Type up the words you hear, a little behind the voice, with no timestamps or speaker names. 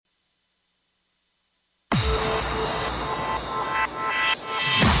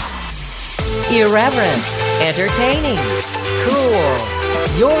Irreverent, entertaining, cool.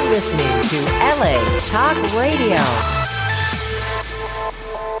 You're listening to LA Talk Radio.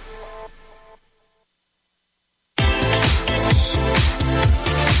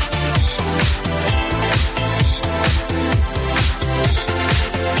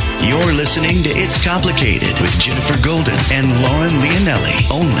 You're listening to It's Complicated with Jennifer Golden and Lauren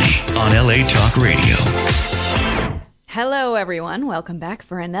Leonelli, only on LA Talk Radio. Hello, everyone. Welcome back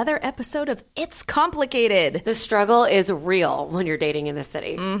for another episode of It's Complicated. The struggle is real when you're dating in the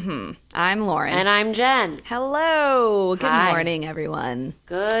city. Mm-hmm. I'm Lauren. And I'm Jen. Hello. Good Hi. morning, everyone.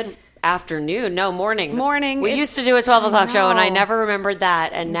 Good afternoon. No, morning. Morning. We used to do a 12 o'clock show, and I never remembered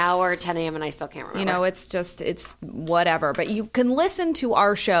that. And now we're at 10 a.m., and I still can't remember. You know, it's whatever. But you can listen to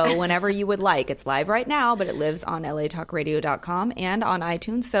our show whenever you would like. It's live right now, but it lives on latalkradio.com and on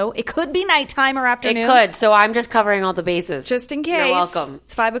iTunes. So it could be nighttime or afternoon. It could. So I'm just covering all the bases. Just in case. You're welcome.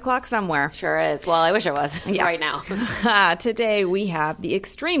 It's 5 o'clock somewhere. Sure is. Well, I wish it was right now. Today we have the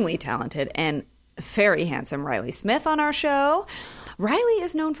extremely talented and very handsome Riley Smith on our show. Riley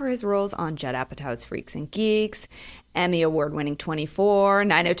is known for his roles on Judd Apatow's Freaks and Geeks, Emmy Award-winning 24,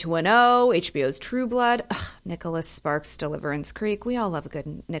 90210, HBO's True Blood, Nicholas Sparks' Deliverance Creek. We all love a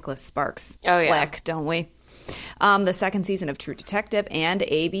good Nicholas Sparks flick, don't we? The second season of True Detective and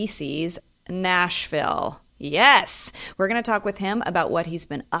ABC's Nashville. Yes, we're going to talk with him about what he's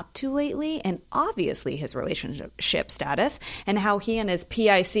been up to lately and obviously his relationship status and how he and his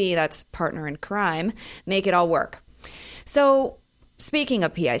PIC, that's partner in crime, make it all work. So speaking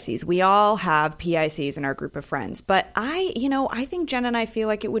of PICs, we all have PICs in our group of friends, but I think Jen and I feel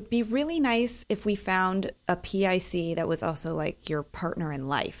like it would be really nice if we found a PIC that was also like your partner in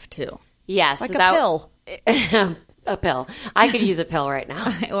life too. Yes. Like a pill. A pill. I could use a pill right now.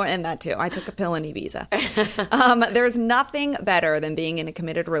 And that too. I took a pill in Ibiza. There's nothing better than being in a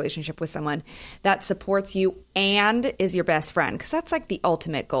committed relationship with someone that supports you and is your best friend. Because that's like the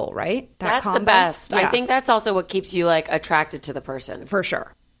ultimate goal, right? That's combo. the best. Yeah. I think that's also what keeps you like attracted to the person. For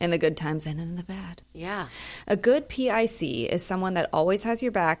sure. In the good times and in the bad. Yeah. A good PIC is someone that always has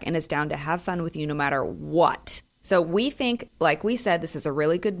your back and is down to have fun with you no matter what. So we think, like we said, this is a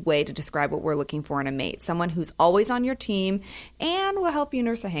really good way to describe what we're looking for in a mate. Someone who's always on your team and will help you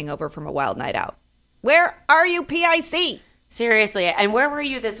nurse a hangover from a wild night out. Where are you, PIC? Seriously. And where were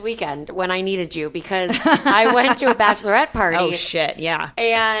you this weekend when I needed you? Because I went to a bachelorette party. Oh, shit. Yeah.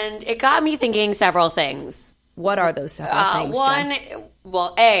 And it got me thinking several things. What are those several things, One, Jen?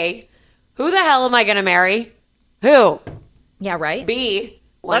 well, A, who the hell am I going to marry? Who? Yeah, right? B,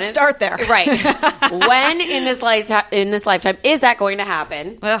 let's start there. Right. When in this lifetime is that going to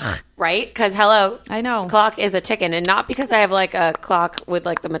happen? Ugh. Right? Because, hello. I know. Clock is a ticking. And not because I have like a clock with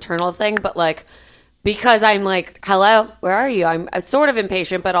like the maternal thing, but like because I'm like, hello, where are you? I'm sort of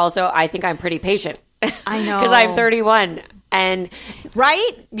impatient, but also I think I'm pretty patient. I know. Because I'm 31. And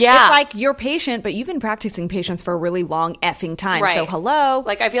right? Yeah. It's like you're patient, but you've been practicing patience for a really long effing time. Right. So hello.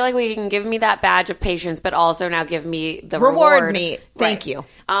 Like I feel like we can give me that badge of patience, but also now give me the reward me. Thank Right. you.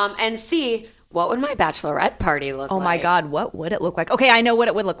 And C, what would my bachelorette party look like? Oh my God, what would it look like? Okay, I know what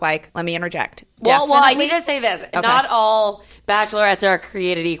it would look like. Let me interject. Well, I Definitely- need to say this. Okay. Not all bachelorettes are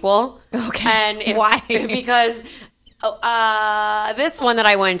created equal. Okay. And why? Because this one that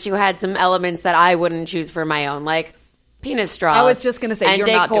I went to had some elements that I wouldn't choose for my own, like penis straws. I was just going to say, and you're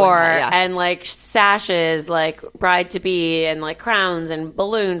decor, not doing that, yeah. and like sashes, like bride-to-be, and like crowns and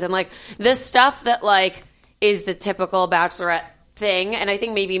balloons, and like this stuff that like is the typical bachelorette thing. And I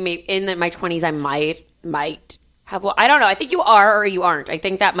think maybe in my 20s I might have. Well, I don't know. I think you are or you aren't. I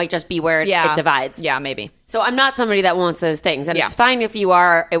think that might just be where it divides. Yeah, maybe. So I'm not somebody that wants those things, and it's fine if you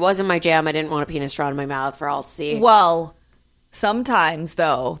are. It wasn't my jam. I didn't want a penis straw in my mouth for all to see. Well, sometimes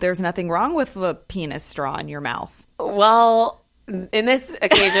though, there's nothing wrong with a penis straw in your mouth. Well, in this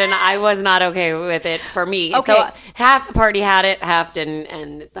occasion, I was not okay with it for me. Okay. So half the party had it, half didn't,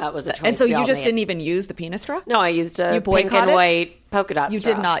 and that was a choice. And so we you all just made. didn't even use the penis straw? No, I used a You pink boycotted? and white polka dot You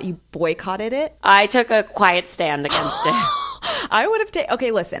straw. did not. You boycotted it? I took a quiet stand against it. I would have taken... Okay,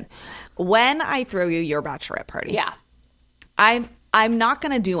 listen. When I throw you your bachelorette party... Yeah. I'm not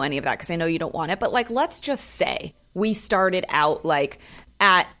going to do any of that because I know you don't want it. But like, let's just say we started out like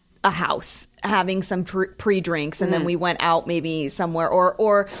at a house having some pre-drinks and then we went out maybe somewhere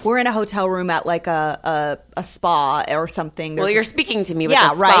or we're in a hotel room at like a spa or something. Well, There's you're a- speaking to me with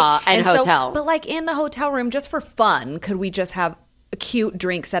the spa and so- hotel. but like in the hotel room, just for fun, could we just have a cute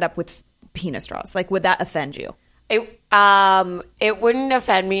drink set up with penis straws? Like, would that offend you? It wouldn't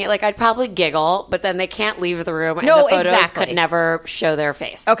offend me. Like, I'd probably giggle, but then they can't leave the room, and No, the photos exactly. could never show their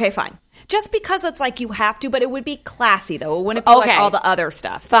face. Okay, fine. Just because it's like you have to, but it would be classy though. It wouldn't be like all the other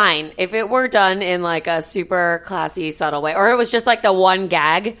stuff. Fine. If it were done in like a super classy, subtle way, or it was just like the one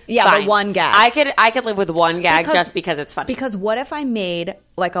gag. Yeah, fine. the one gag. I could live with one gag just because it's funny. Because what if I made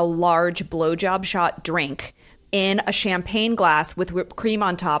like a large blowjob shot drink in a champagne glass with whipped cream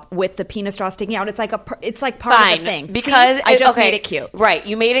on top with the penis straw sticking out? It's like part of the thing. Because I just made it cute. Right.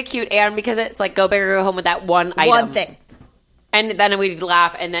 You made it cute, and because it's like go big or go home with that one item. One thing. And then we'd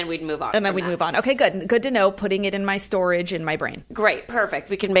laugh, and then we'd move on. And then we'd move on. Okay, good. Good to know. Putting it in my storage in my brain. Great. Perfect.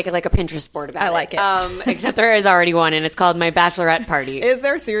 We can make it like a Pinterest board about it. I like it. Except there is already one, and it's called My Bachelorette Party. Is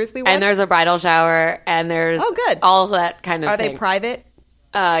there seriously one? And there's a bridal shower, and there's all that kind of Are thing. they private?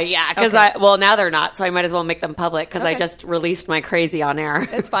 Yeah, because now they're not, so I might as well make them public because I just released my crazy on air.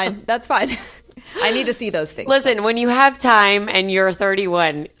 It's fine. That's fine. I need to see those things. Listen, when you have time and you're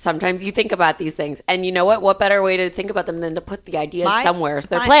 31, sometimes you think about these things. And you know what? What better way to think about them than to put the ideas somewhere so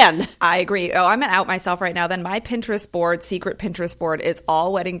they're planned? I agree. Oh, I'm going to out myself right now. Then my Pinterest board, secret Pinterest board, is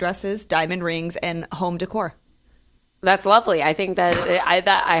all wedding dresses, diamond rings, and home decor. That's lovely. I think that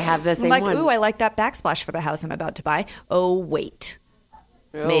I have the same one. Ooh, I like that backsplash for the house I'm about to buy. Oh, wait.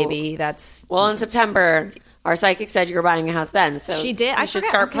 Oh. Maybe that's... Well, in September... Our psychic said you were buying a house then, so she did. I should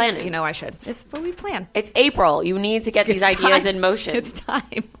start planning. You know, I should. It's what we plan. It's April. You need to get these ideas in motion. It's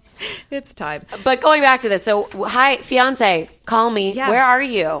time. It's time. But going back to this, so hi, fiance, call me. Yeah. Where are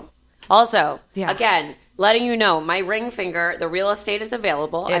you? Also, again, letting you know, my ring finger, the real estate is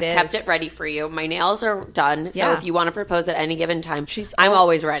available. I've kept it ready for you. My nails are done, so if you want to propose at any given time, I'm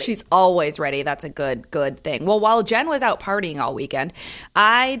always ready. She's always ready. That's a good thing. Well, while Jen was out partying all weekend,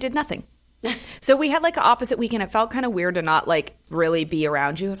 I did nothing. So we had like an opposite weekend. It felt kind of weird to not like really be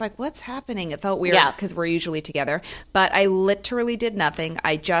around you. I was like, what's happening? It felt weird because we're usually together. But I literally did nothing.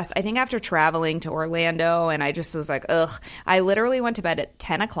 I think after traveling to Orlando and I just was like, ugh. I literally went to bed at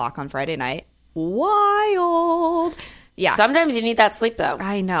 10 o'clock on Friday night. Wild. Yeah. Sometimes you need that sleep though.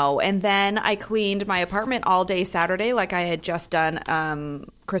 I know. And then I cleaned my apartment all day Saturday like I had just done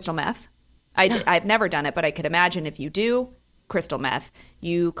crystal meth. I've never done it, but I could imagine if you do crystal meth,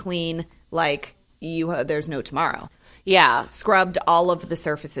 you clean like there's no tomorrow. Yeah. Scrubbed all of the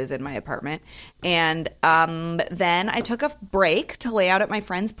surfaces in my apartment. And then I took a break to lay out at my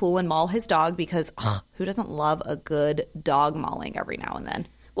friend's pool and maul his dog because who doesn't love a good dog mauling every now and then?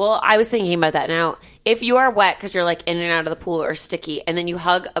 Well, I was thinking about that now. If you are wet because you're like in and out of the pool or sticky, and then you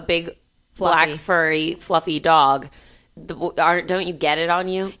hug a big black furry fluffy dog, don't you get it on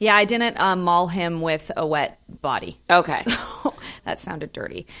you? Yeah, I didn't maul him with a wet body. Okay. That sounded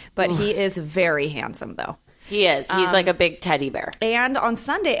dirty. But he is very handsome, though. He is. He's like a big teddy bear. And on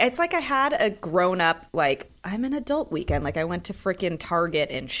Sunday, it's like I had a grown-up, like, I'm an adult weekend. Like, I went to freaking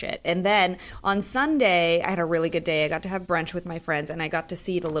Target and shit. And then on Sunday, I had a really good day. I got to have brunch with my friends, and I got to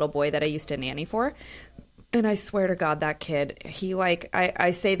see the little boy that I used to nanny for. And I swear to God, that kid, he like,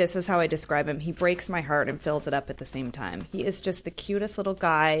 I say this is how I describe him. He breaks my heart and fills it up at the same time. He is just the cutest little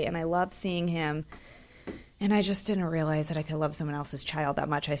guy, and I love seeing him. And I just didn't realize that I could love someone else's child that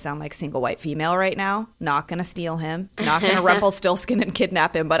much. I sound like single white female right now. Not going to steal him. Not going to Rumpelstiltskin and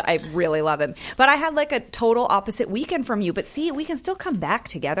kidnap him, but I really love him. But I had like a total opposite weekend from you. But see, we can still come back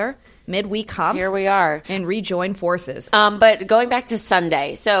together. Midweek hump. Here we are. And rejoin forces. But going back to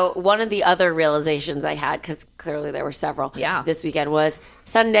Sunday, so one of the other realizations I had, because clearly there were several this weekend, was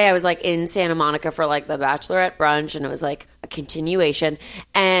Sunday I was like in Santa Monica for like the bachelorette brunch, and it was like a continuation.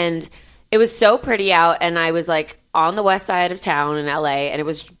 And it was so pretty out, and I was like on the west side of town in LA, and it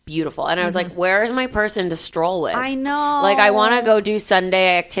was beautiful. And I was like, where is my person to stroll with? I know. Like, I want to go do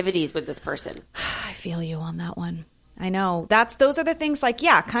Sunday activities with this person. I feel you on that one. I know. Those are the things like,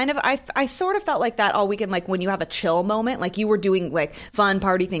 yeah, kind of, I sort of felt like that all weekend, like when you have a chill moment, like you were doing like fun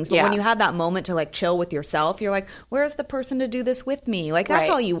party things, but when you had that moment to like chill with yourself, you're like, where's the person to do this with me? Like, that's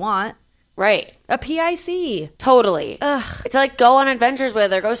all you want. Right. A PIC. Totally. Ugh. It's like go on adventures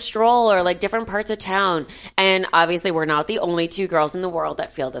with or go stroll or like different parts of town. And obviously we're not the only two girls in the world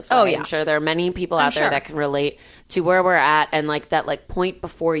that feel this way. Oh, yeah. I'm sure there are many people out there that can relate to where we're at and like that like point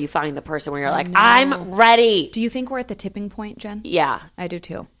before you find the person where you're like, I'm ready. Do you think we're at the tipping point, Jen? Yeah. I do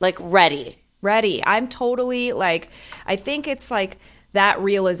too. Like ready. I'm totally like, I think it's like that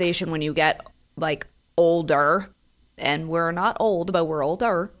realization when you get like older. And we're not old, but we're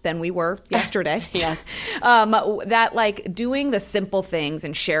older than we were yesterday. Yes. That like doing the simple things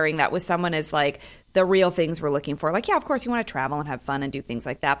and sharing that with someone is like the real things we're looking for. Like, yeah, of course you want to travel and have fun and do things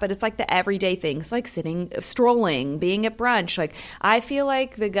like that, but it's like the everyday things, like strolling, being at brunch. Like, I feel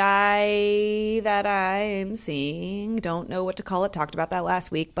like the guy that I'm seeing, don't know what to call it, talked about that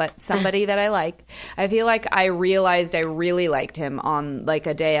last week, but somebody that I like, I feel like I realized I really liked him on like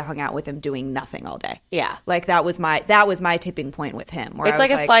a day I hung out with him doing nothing all day. Yeah. Like that was my tipping point with him. Where It's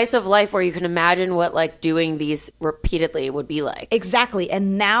like a slice of life where you can imagine what like doing these repeatedly would be like. Exactly.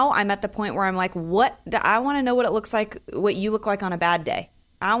 And now I'm at the point where I'm like, I want to know what it looks like, what you look like on a bad day.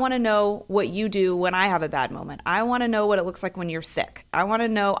 I want to know what you do when I have a bad moment. I want to know what it looks like when you're sick. I want to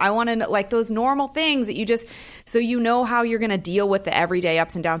know like those normal things that you just, so you know how you're going to deal with the everyday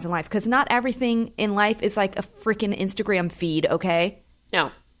ups and downs in life. Because not everything in life is like a freaking Instagram feed, okay?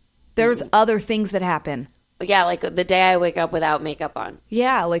 No. There's other things that happen. Yeah, like the day I wake up without makeup on.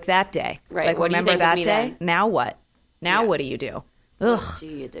 Yeah, like that day. Right. Like, What do you remember think of that me day? then? Now what? Now what do you do? Ugh. What do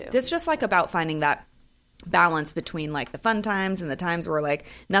you do? It's just like about finding that balance between like the fun times and the times where like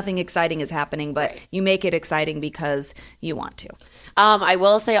nothing exciting is happening, but you make it exciting because you want to. I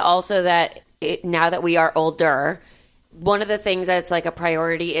will say also that now that we are older, one of the things that's like a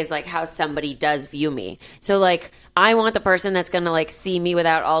priority is like how somebody does view me. So like I want the person that's going to like see me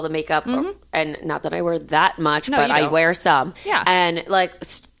without all the makeup, and not that I wear that much, No, but you I don't. wear some. Yeah. And like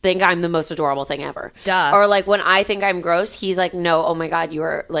think I'm the most adorable thing ever. Duh. Or like when I think I'm gross, he's like, no, oh my God, you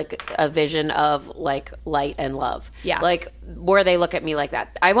are like a vision of like light and love. Yeah. Like where they look at me like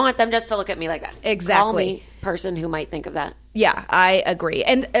that. I want them just to look at me like that. Exactly. Call me person who might think of that. Yeah, I agree.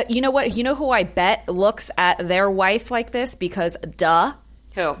 And you know what? You know who I bet looks at their wife like this? Because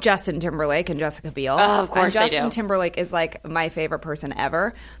Who? Justin Timberlake and Jessica Biel. Oh, of course and they do. Justin Timberlake is like my favorite person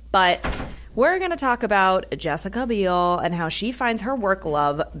ever. But we're going to talk about Jessica Biel and how she finds her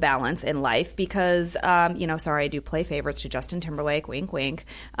work-love balance in life because, sorry, I do play favorites to Justin Timberlake, wink, wink.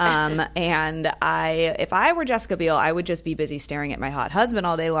 And if I were Jessica Biel, I would just be busy staring at my hot husband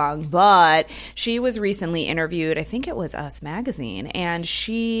all day long. But she was recently interviewed, I think it was Us Magazine, and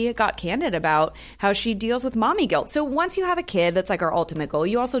she got candid about how she deals with mommy guilt. So once you have a kid, that's like our ultimate goal.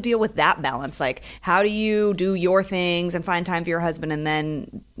 You also deal with that balance. Like, how do you do your things and find time for your husband and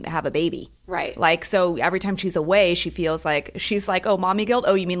then have a baby? Right. Like, so every time she's away, she's like, oh, mommy guilt.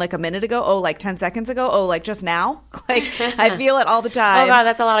 Oh, you mean like a minute ago? Oh, like 10 seconds ago? Oh, like just now? Like, I feel it all the time. Oh God,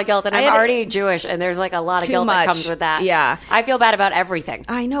 that's a lot of guilt, and I'm had- already Jewish, and there's like a lot of Too guilt much. that comes with that. Yeah. I feel bad about everything.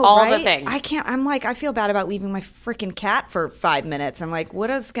 I know, all right? the things. I can't. I'm like, I feel bad about leaving my freaking cat for 5 minutes. I'm like, what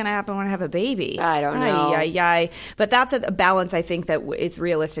is going to happen when I have a baby? I don't know. Ay. But that's a balance I think that it's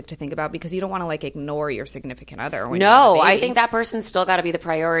realistic to think about because you don't want to like ignore your significant other. When you have a No, I baby. think that person's still got to be the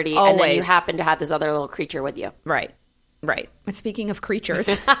priority, and then you Always. happen to have this other little creature with you. Right. Speaking of creatures,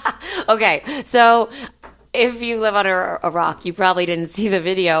 Okay, so if you live under a rock, you probably didn't see the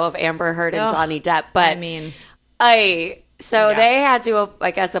video of Amber Heard and Ugh, Johnny Depp. But I mean, so they had to,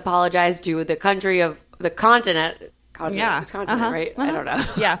 I guess, apologize to the continent. yeah, It's continent, right? I don't know.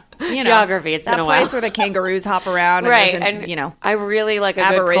 Yeah, Geography. It's that been a while. place where the kangaroos hop around, and Right, there's and I really like a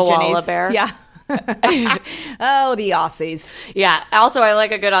good Aborigines. koala bear. Yeah. Oh, the Aussies. Yeah. Also, I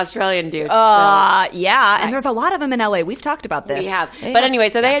like a good Australian dude. Yeah, and there's a lot of them in LA. We've talked about this. We have. But anyway,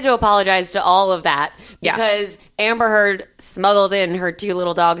 so they had to apologize to all of that Yeah. because Amber Heard smuggled in her two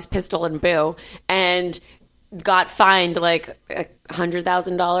little dogs, Pistol and Boo, and got fined like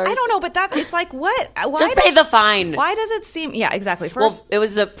 $100,000. I don't know, but it's like what? Why Just pay the fine. Why does it seem? Yeah, exactly. Well, First, it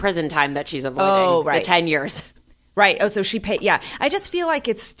was the prison time that she's avoiding. Oh, right. The 10 years. right. Oh, so she paid. Yeah, I just feel like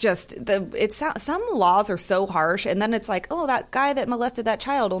it's just some laws are so harsh, and then it's like, oh, that guy that molested that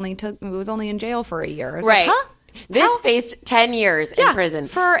child was only in jail for a year. It's Right. Like, huh? This How? faced 10 years in prison.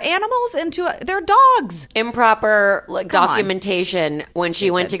 for animals they're dogs. Improper Come on. documentation when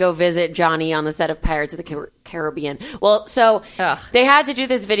she went to go visit Johnny on the set of Pirates of the Caribbean. Well, so Ugh. they had to do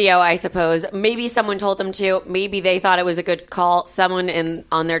this video, I suppose. Maybe someone told them to. Maybe they thought it was a good call. Someone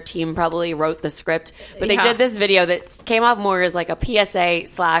on their team probably wrote the script. But they Yeah. did this video that came off more as like a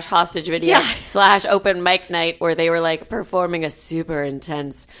PSA/hostage video / open mic night where they were like performing a super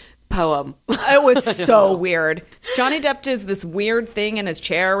intense poem. It was so weird. Johnny Depp does this weird thing in his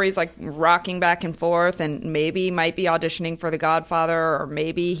chair where he's like rocking back and forth and maybe might be auditioning for The Godfather or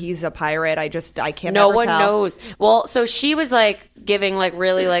maybe he's a pirate. I can't No never one tell. knows. Well, so she was like giving like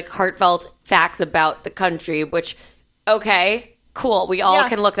really like heartfelt facts about the country, which, okay, cool. We all Yeah.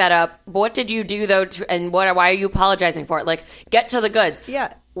 can look that up. What did you do though? And why are you apologizing for it? Like, get to the goods.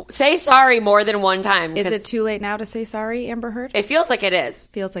 Yeah. Say sorry more than one time. Is 'cause it too late now to say sorry, Amber Heard? It feels like it is.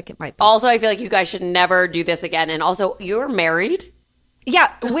 Feels like it might be. Also, I feel like you guys should never do this again. And also, you're married.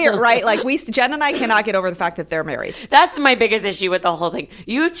 Yeah, weird, right? Like Jen and I cannot get over the fact that they're married. That's my biggest issue with the whole thing.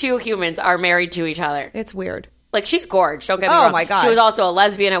 You two humans are married to each other. It's weird. Like, she's gorgeous, don't get me wrong. Oh, my God. She was also a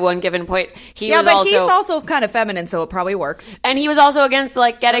lesbian at one given point. He's He's also kind of feminine, so it probably works. And he was also against,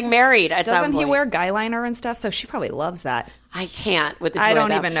 like, getting married at some point. Doesn't he wear guy liner and stuff? So she probably loves that. I can't with the two I of don't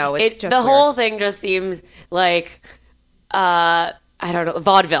them. even know. It's just the weird. whole thing just seems like, I don't know,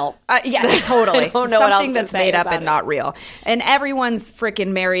 vaudeville. Yeah, totally. I don't know what else Something to that's say made up about and it. not real. And everyone's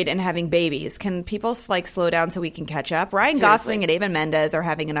freaking married and having babies. Can people like slow down so we can catch up? Ryan Gosling and Ava Mendes are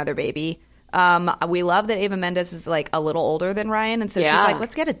having another baby. We love that Ava Mendes is like a little older than Ryan, and so she's like,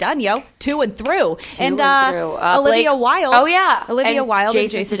 "Let's get it done, yo, to and through." Olivia Wilde, Olivia Wilde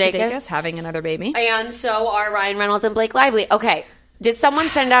and Jason Sudeikis having another baby, and so are Ryan Reynolds and Blake Lively. Okay, did someone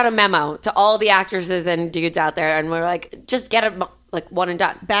send out a memo to all the actresses and dudes out there, and we're like, just get it like one and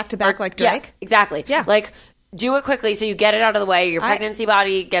done, back to back, like Drake? Yeah, exactly. Yeah, like do it quickly so you get it out of the way. Your pregnancy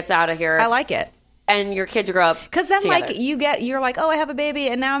body gets out of here. I like it. And your kids grow up because then together. like you're like, oh, I have a baby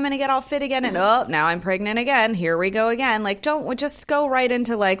and now I'm gonna get all fit again, and oh, now I'm pregnant again, here we go again. Like, don't just go right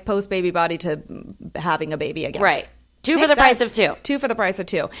into like post baby body to having a baby again, right? Two for the price of two. Two for the price of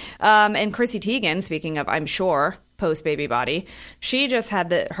two. And Chrissy Teigen, speaking of, I'm sure, post baby body, she just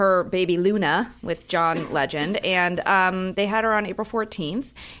had her baby Luna with John Legend, and they had her on April 14th.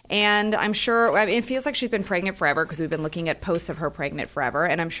 And I'm sure, I mean, it feels like she's been pregnant forever because we've been looking at posts of her pregnant forever.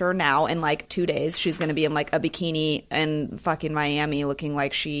 And I'm sure now in like 2 days she's going to be in like a bikini in fucking Miami, looking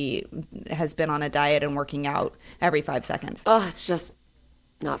like she has been on a diet and working out every 5 seconds. Oh, it's just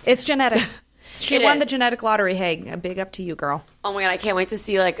not fair. It's genetics. She won the genetic lottery. Hey, a big up to you, girl. Oh my God, I can't wait to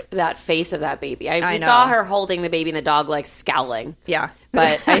see like that face of that baby. I know. saw her holding the baby and the dog like scowling. Yeah.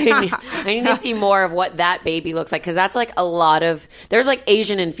 But I need to see more of what that baby looks like because that's like a lot of, there's like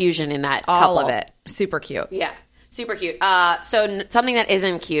Asian infusion in that couple. All of it. Super cute. Yeah. Super cute. So something that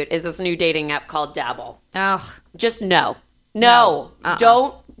isn't cute is this new dating app called Dabble. Oh. Just no.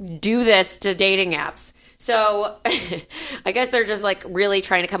 Don't do this to dating apps. So I guess they're just like really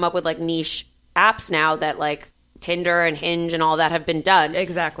trying to come up with like niche apps now that like Tinder and Hinge and all that have been done.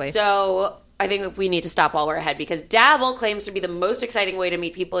 Exactly. So I think we need to stop while we're ahead because Dabble claims to be the most exciting way to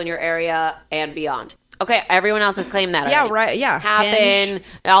meet people in your area and beyond. Okay, everyone else has claimed that already. Yeah, right. Yeah. Happen, Hinge.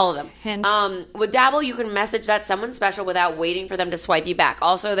 all of them. Hinge. With Dabble, you can message that someone special without waiting for them to swipe you back.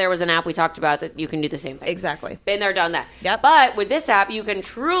 Also, there was an app we talked about that you can do the same thing. Exactly. Been there, done that. Yep. But with this app, you can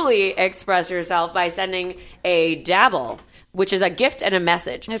truly express yourself by sending a Dabble, which is a gift and a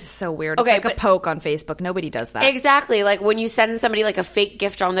message. It's so weird. Okay, it's like a poke on Facebook. Nobody does that. Exactly. Like when you send somebody like a fake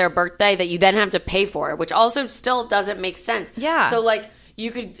gift on their birthday that you then have to pay for, which also still doesn't make sense. Yeah. So like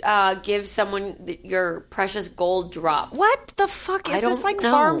you could give someone your precious gold drops. What the fuck is I don't this like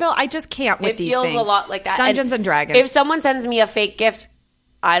know. Farmville? I just can't with It these feels things. a lot like that. It's Dungeons and Dragons. If someone sends me a fake gift,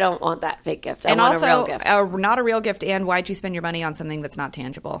 I don't want that fake gift. I want also, a real gift. not a real gift. And why'd you spend your money on something that's not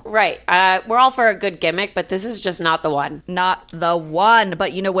tangible? Right. We're all for a good gimmick, but this is just not the one. Not the one.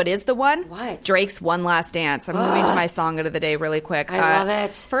 But you know what is the one? What? Drake's One Last Dance. I'm moving to my song of the day really quick. I love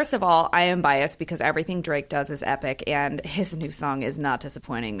it. First of all, I am biased because everything Drake does is epic, and his new song is not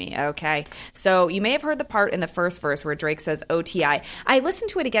disappointing me, okay? So you may have heard the part in the first verse where Drake says OTI. I listened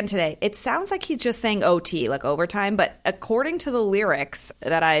to it again today. It sounds like he's just saying OT, like overtime, but according to the lyrics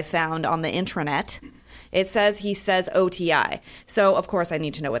that I found on the intranet, it says he says OTI. So, of course, I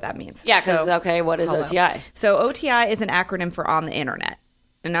need to know what that means. Yeah, because, So, okay, what is hello. OTI? So OTI is an acronym for on the internet.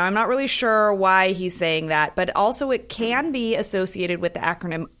 And now I'm not really sure why he's saying that, but also it can be associated with the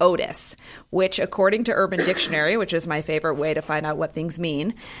acronym OTIS, which according to Urban Dictionary, which is my favorite way to find out what things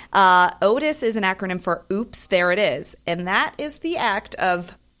mean, OTIS is an acronym for Oops, There It Is. And that is the act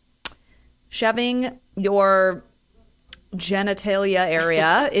of shoving your genitalia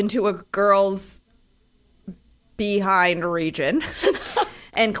area into a girl's behind region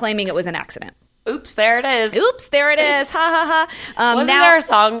and claiming it was an accident. Oops, there it is. Oops, there it is. Ha ha ha. Wasn't there a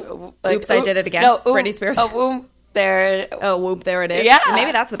song? Like, Oops, I did it again. No, Britney Spears. Oh, there. Oh, whoop, there it is. Yeah. And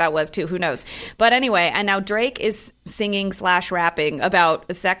maybe that's what that was, too. Who knows? But anyway, and now Drake is singing / rapping about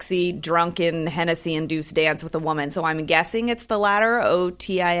a sexy, drunken, Hennessy-induced dance with a woman. So I'm guessing it's the latter,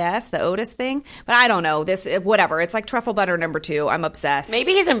 OTIS, the Otis thing. But I don't know. This, whatever. It's like Truffle Butter #2. I'm obsessed.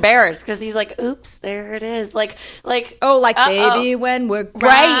 Maybe he's embarrassed because he's like, oops, there it is. Like, oh, like baby when we're grinding.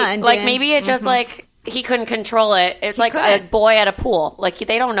 Right. Like maybe it's just like, he couldn't control it. It's like a boy at a pool. Like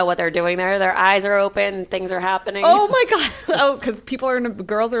they don't know what they're doing there. Their eyes are open. Things are happening. Oh my god! Oh, because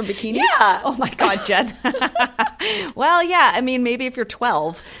girls are in bikinis. Yeah. Oh my god, Jen. Well, yeah. I mean, maybe if you're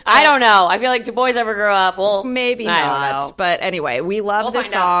 12. I don't know. I feel like do boys ever grow up? Well, maybe I don't not. know. But anyway, we love We'll this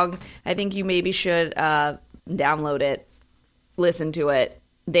find out. song. I think you maybe should download it. listen to it,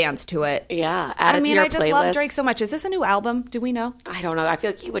 dance to it. Yeah, add it I mean, to your I just playlist. love Drake so much. Is this a new album? Do we know? I don't know. I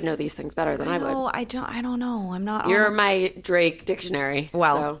feel like you would know these things better than I No, would. I don't know. I'm not. You're my Drake dictionary.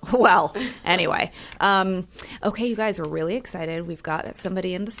 Well, so. well. Anyway, okay, you guys, we're really excited. We've got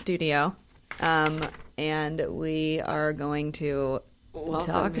somebody in the studio, and we are going to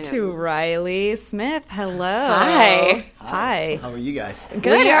talk him. to Riley Smith. Hello. Hi. How are you guys?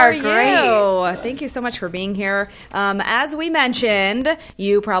 Good. We How are you? Thank you so much for being here. As we mentioned,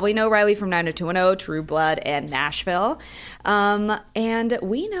 you probably know Riley from 90210, True Blood, and Nashville. And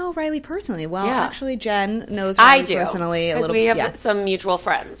we know Riley personally. Well, Yeah. actually, Jen knows Riley I do personally a because little we bit. have some mutual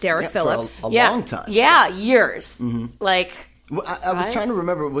friends. Derek Yeah, Phillips. for a yeah, long time. Yeah, years. Like, Well, I was Five? trying to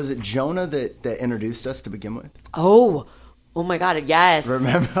remember. Was it Jonah that introduced us to begin with? oh my God, yes.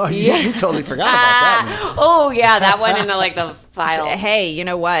 Remember? Oh, you totally forgot about that. Oh yeah, that went into like the file. Hey, you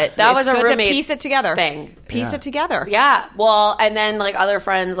know what? That It's was a good to roommate piece it together. thing. Piece it together. Yeah, well, and then like other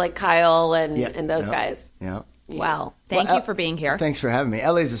friends like Kyle and those yeah, guys. Yeah. Well, thank Well, you for being here. Thanks for having me.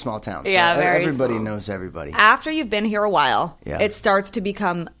 LA's a small town. So Yeah, very everybody small. knows everybody. After you've been here a while, Yeah. it starts to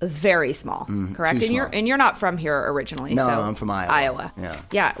become very small. Correct? too And you're small. not from here originally. No, so I'm from Iowa. Iowa. Yeah.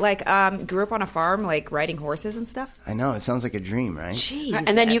 Yeah. Like grew up on a farm, like riding horses and stuff. I know. It sounds like a dream, right? Jeez.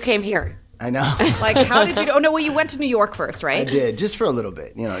 And then you came here. I know. Like, how did you? Oh no, well, you went to New York first, I right? did, just for a little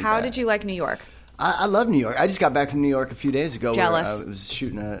bit. You know. How did you like New York? I love New York. I just got back from New York a few days ago. Jealous. Where I was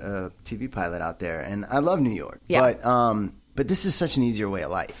shooting a TV pilot out there, and I love New York. Yeah. But this is such an easier way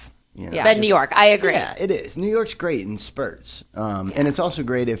of life. You know? Yeah. Then New York, I agree. Yeah, it is. New York's great in spurts, and it's also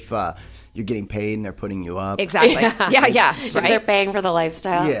great if you're getting paid and they're putting you up. Exactly. Yeah. If they're Right. paying for the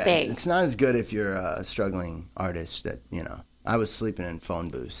lifestyle, Yeah, thanks. it's not as good if you're a struggling artist that I was sleeping in phone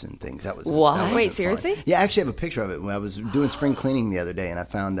booths and things. That was What? that wasn't Wait, fun. seriously? Yeah, I actually have a picture of it. When I was doing spring cleaning the other day, and I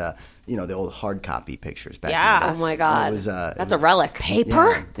found the old hard copy pictures back. Yeah. in the Oh day. my And God, it was, that's a relic.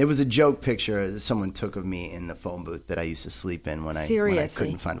 Paper? Yeah. It was a joke picture that someone took of me in the phone booth that I used to sleep in when I Seriously?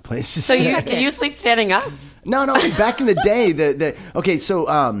 couldn't find a place to So stay. did you sleep standing up? No, back in the day,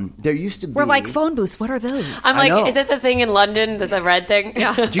 there used to be. We're like phone booths. What are those? I'm I know. like, is it the thing in London, the red thing?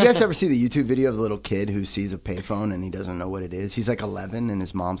 Yeah. Do you guys ever see the YouTube video of the little kid who sees a payphone and he doesn't know what it is? He's like 11 and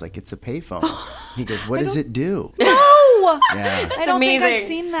his mom's like, "It's a payphone." He goes, "What does it do?" No, Yeah. I don't think amazing. I've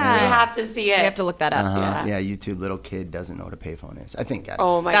seen You that. have to see it. You have to look that up. Yeah, YouTube little kid doesn't know what a payphone is. I think.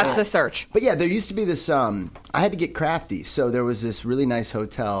 Oh my That's God. the search. But yeah, there used to be this. I had to get crafty, so there was this really nice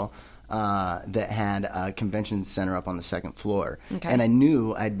hotel that had a convention center up on the second floor, Okay. and I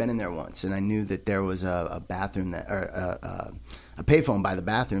knew I'd been in there once, and I knew that there was a bathroom a payphone by the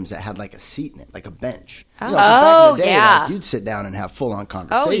bathrooms that had like a seat in it, like a bench. You know, 'cause back in the day, yeah. like, you'd sit down and have full on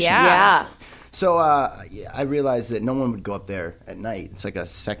conversation. yeah. So I realized that no one would go up there at night. It's like a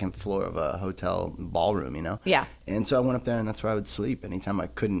second floor of a hotel ballroom, Yeah. And so I went up there, and that's where I would sleep anytime I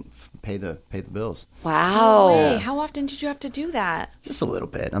couldn't pay the bills. Wow. Hey, how often did you have to do that? Just a little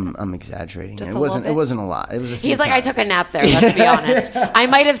bit. I'm exaggerating. Just it a wasn't. little It bit? wasn't a lot. It was. A few He's like, I times. took a nap there, let's be honest. I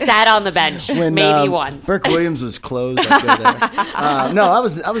might have sat on the bench When, maybe once. Burke Williams was closed. I'd go there. No, I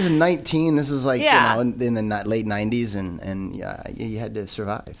was in 19. This is like Yeah. in the late 90s, and yeah, you had to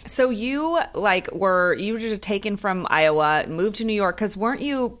survive. So you were just taken from Iowa, moved to New York because weren't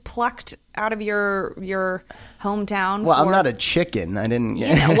you plucked out of your hometown? Well, I'm for- not a chicken. I didn't.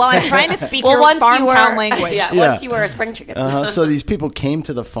 Well, I'm trying to speak well, your once farm you were, town language. Yeah, Yeah. once you were a spring chicken. So these people came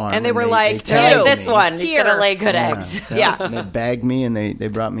to the farm, And they were like, They're Ew. like, tagged this me. one, he's Here. going to lay good eggs. Yeah. And they bagged me and they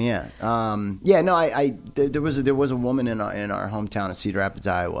brought me in. There was a woman in our hometown of Cedar Rapids,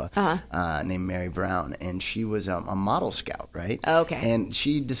 Iowa, named Mary Brown, and she was a model scout, right? Okay. And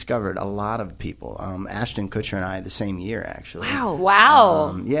she discovered a lot of people. Ashton Kutcher and I the same year, actually.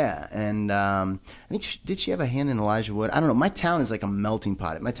 Wow. Yeah, and I think did she have a hand in Elijah Wood? I don't know. My town is like a melting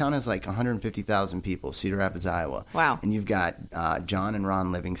pot. My town has like 150,000 people, Cedar Rapids, Iowa. Wow. And you've got John and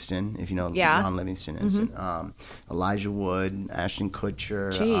Ron Livingston, if you know who Yeah. Ron Livingston is. And, Elijah Wood, Ashton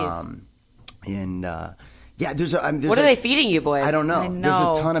Kutcher. Jeez. There's What are they feeding you, boys? I don't know. I know.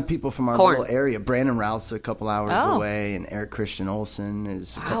 There's a ton of people from our Corn. little area. Brandon Routh's a couple hours Oh. away, and Eric Christian Olsen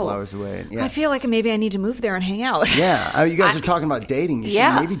is a couple Wow. hours away. Yeah. I feel like maybe I need to move there and hang out. Yeah, you guys are talking about dating. You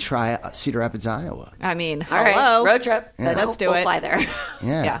Yeah. should maybe try Cedar Rapids, Iowa. I mean, All right, hello. road trip. Yeah. Let's do we'll it. fly there.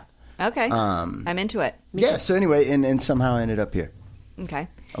 Yeah. Yeah. Okay. I'm into it. Yeah. So anyway, and somehow I ended up here Okay.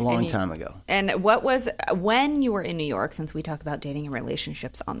 a long And you- time ago. And what was when you were in New York? Since we talk about dating and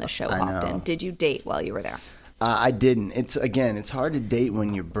relationships on this show I know. often, did you date while you were there? I didn't. It's hard to date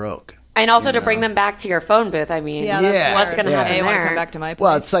when you're broke. And also to bring them back to your phone booth. I mean, Yeah, that's Yeah. what's going to Yeah. happen Hey, want to there? come back to my place?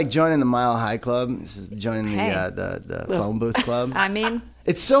 Well, it's like joining the Mile High Club. This is joining Hey. the phone booth club. I mean,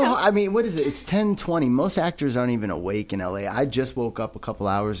 It's so hard. I mean, what is it? It's 10:20. Most actors aren't even awake in LA. I just woke up a couple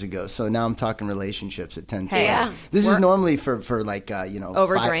hours ago, so now I'm talking relationships at 10:20. Hey, yeah. This is normally for like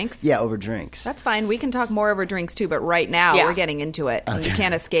Over drinks? Yeah, over drinks. That's fine. We can talk more over drinks too, but right now Yeah. we're getting into it. And you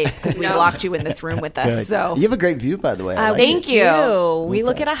can't escape because we locked you in this room with us. Good. So You have a great view, by the way. I like thank it. you. do. We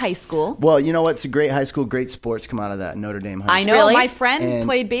look at a high school. Well, you know what? It's a great high school. Great sports come out of that Notre Dame high I school. know. Really? My friend And-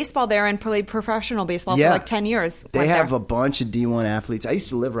 played baseball there and played professional baseball Yeah. for like 10 years. They Went have there. a bunch of D1 athletes. I used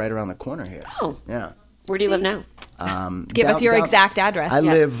to live right around the corner here. Oh. Yeah. Where do you live now? Give us your exact address. I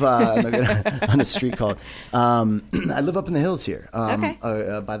Yeah. live on a street called. I live up in the hills here, Okay.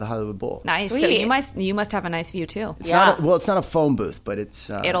 by the Hollywood Bowl. Nice. So Sweet. you must have a nice view too. It's Yeah. it's not a phone booth, but it's.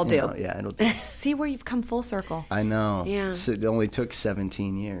 It'll do. Yeah, it'll do. See where you've come full circle. I know. Yeah. So it only took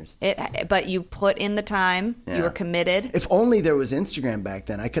 17 years. But you put in the time. Yeah. You were committed. If only there was Instagram back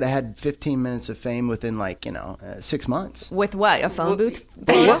then, I could have had 15 minutes of fame within 6 months. With what? A phone booth?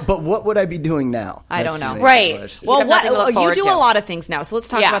 But what would I be doing now? I don't That's the know. main Right. question. Well, have nothing to look you forward do to. a lot of things now. So let's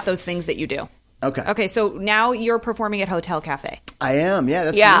talk Yeah. about those things that you do. Okay. Okay, so now you're performing at Hotel Cafe. I am. Yeah,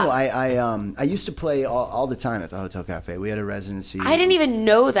 that's Yeah. new. I used to play all the time at the Hotel Cafe. We had a residency. I didn't even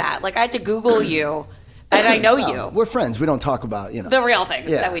know that. Like, I had to Google you, and I know you. We're friends. We don't talk about The real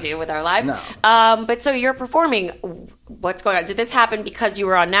things Yeah. that we do with our lives. No. But so you're performing. What's going on? Did this happen because you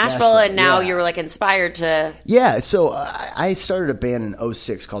were on Nashville, Nashville, and now yeah. you were like inspired to? Yeah, so I started a band in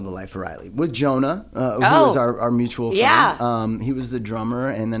 2006 called The Life of Riley with Jonah, who was our mutual friend. Yeah. He was the drummer,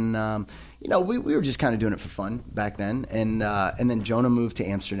 and then we were just kind of doing it for fun back then, and then Jonah moved to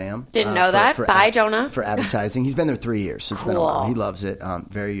Amsterdam. Didn't know that. Bye, Jonah. For advertising, he's been there 3 years. So it's been a Cool. while. He loves it.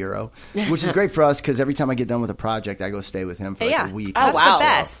 Very Euro, which is great for us because every time I get done with a project, I go stay with him for like Yeah. a week. Oh, That's wow. the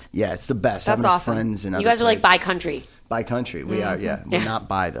best. Yeah, it's the best. That's Having awesome. Friends and You other guys are like places. by country. By country. We are. Yeah, we're not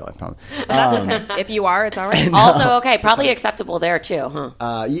by though. I promise. If you are, it's all right. Also, okay, probably acceptable there too,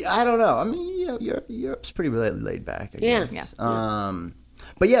 huh? Yeah, I don't know. I mean, Europe's pretty laid back. I Yeah. guess.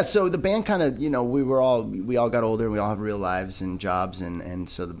 But yeah, so the band kind of, we all got older. We all have real lives and jobs, and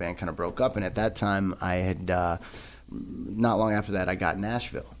so the band kind of broke up. And at that time, I had not long after that, I got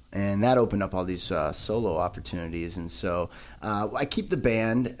Nashville. And that opened up all these solo opportunities. And so I keep the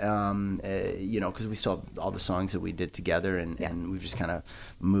band, because we still have all the songs that we did together. And we've just kind of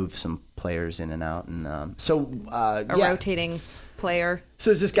moved some players in and out. And A rotating player. So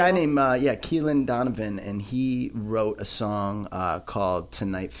there's this guy named Keelan Donovan, and he wrote a song called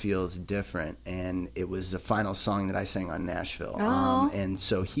 "Tonight Feels Different," and it was the final song that I sang on Nashville. And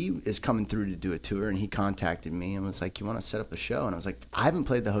so he is coming through to do a tour, and he contacted me and was like, "You want to set up a show?" And I was like, "I haven't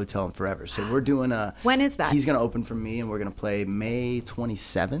played the hotel in forever, so we're doing a." When is that? He's going to open for me, and we're going to play May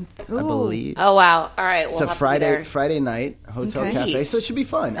 27th, I believe. Oh wow! All right, we'll It's a have to be there. Friday night hotel Great. cafe, so it should be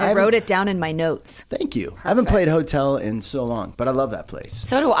fun. I wrote it down in my notes. Thank you. I haven't played hotel in so long, but I love that place.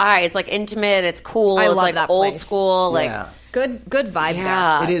 So do I. It's like intimate. It's cool. I It's love like that old place. school. Like Yeah. Good vibe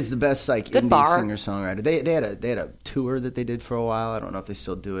Yeah. there. It is the best Good indie bar. singer songwriter. They had a tour that they did for a while. I don't know if they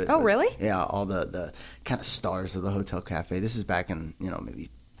still do it. Oh, but really? Yeah, all the kind of stars of the Hotel Cafe. This is back in maybe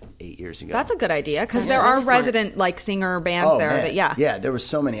 8 years ago. That's a good idea because That's there are really smart. resident singer bands there. man. That yeah. There were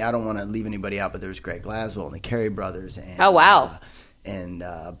so many. I don't want to leave anybody out, but there was Greg Glaswell and the Carey Brothers. And, Oh, wow. And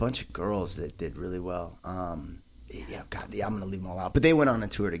a bunch of girls that did really well. I'm going to leave them all out. But they went on a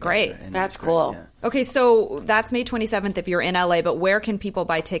tour together. Great. and it That's was cool. Yeah. Okay, so that's May 27th if you're in LA, but where can people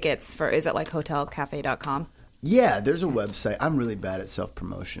buy tickets for? Is it like hotelcafe.com? Yeah, there's a website. I'm really bad at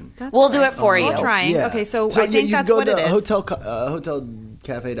self-promotion. we'll do it for you. We're trying. Yeah. Okay, so I think you that's go what to it is.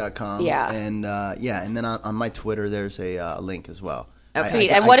 hotelcafe.com. Yeah. And and then on my Twitter there's a link as well. Sweet.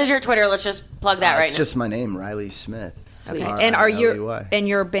 And what is your Twitter? Let's just plug that right It's now. just my name, Riley Smith. Sweet. And are you? R-I-L-E-Y. And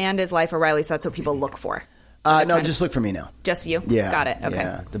your band is Life of Riley, so that's what people look for. No, just look for me now. Just you? Yeah. Got it. Okay.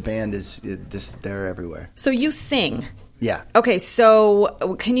 Yeah. The band is they're everywhere. So you sing. Yeah. Okay,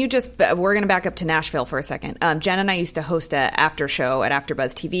 so can you just, we're going to back up to Nashville for a second. Jen and I used to host a after show at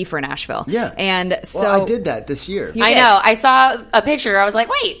AfterBuzz TV for Nashville. Yeah. And so. Well, I did that this year. You I did. know. I saw a picture. I was like,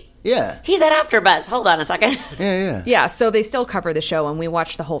 wait, Yeah. he's at AfterBuzz. Hold on a second. Yeah. Yeah, so they still cover the show, and we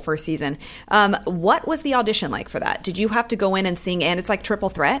watched the whole first season. What was the audition like for that? Did you have to go in and sing, and it's like triple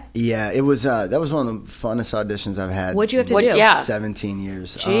threat? Yeah, it was. That was one of the funnest auditions I've had. What'd you have to What- do? yeah. 17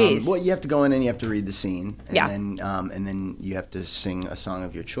 years. Jeez. Well, you have to go in and you have to read the scene, and Yeah. and then you have to sing a song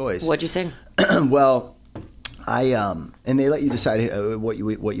of your choice. What'd you sing? Well, and they let you decide what you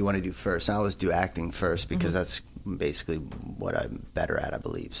want to do first. I always do acting first because that's basically what I'm better at, I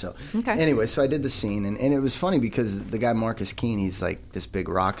believe. So Okay. anyway, so I did the scene, and it was funny because the guy Marcus Keene, he's like this big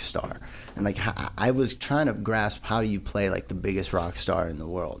rock star, and like I was trying to grasp how do you play like the biggest rock star in the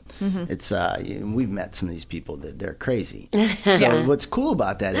world. It's we've met some of these people that they're crazy. So what's cool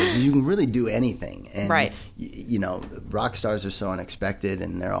about that is you can really do anything, and Right. you know, rock stars are so unexpected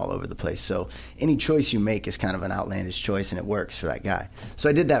and they're all over the place. So any choice you make is kind of an outlandish choice, and it works for that guy. So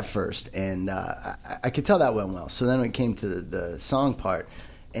I did that first, and I could tell that went well. So then when it came to the song part,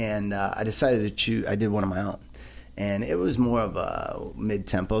 and I decided to choose. I did one of my own, and it was more of a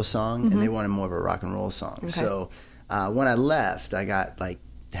mid-tempo song, and they wanted more of a rock and roll song. Okay. So when I left, I got like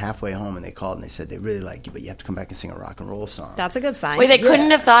halfway home, and they called and they said they really like you, but you have to come back and sing a rock and roll song. That's a good sign. Wait, they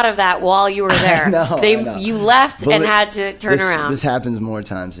couldn't have thought of that while you were there. I know. You left But and had to turn around. This happens more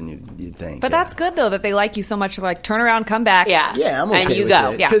times than you'd think. But that's good though that they like you so much. Like turn around, come back. Yeah. Yeah, I'm okay And you with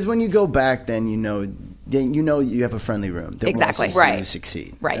go. it. Yeah. Because when you go back, then you know you have a friendly room that Exactly. wants to see Right. you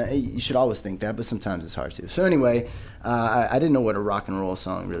succeed. Right. You should always think that, but sometimes it's hard to. So anyway, I didn't know what a rock and roll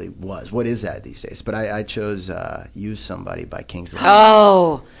song really was. What is that these days? But I chose "Use Somebody" by Kings of Leon.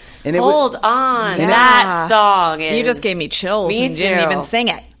 Oh, And it hold was- on. Yeah. That song is... You just gave me chills. Me and didn't too. even sing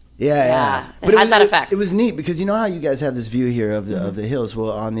it. Yeah. It has that effect. It was neat because you know how you guys have this view here of the hills.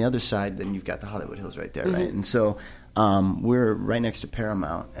 Well, on the other side, then you've got the Hollywood Hills right there, right? And so we're right next to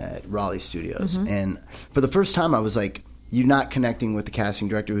Paramount at Raleigh Studios. And for the first time, I was like, you're not connecting with the casting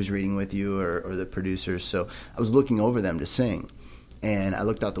director who's reading with you or the producers. So I was looking over them to sing. And I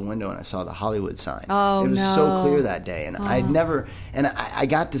looked out the window and I saw the Hollywood sign. Oh, it was no. so clear that day, and I'd never. And I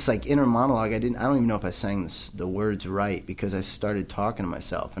got this like inner monologue. I don't even know if I sang the words right because I started talking to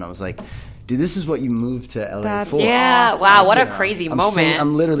myself, and I was like, "Dude, this is what you moved to LA That's for." Yeah, awesome. wow, what a You know, crazy I'm moment.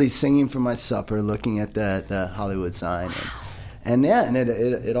 I'm literally singing for my supper, looking at the Hollywood sign, and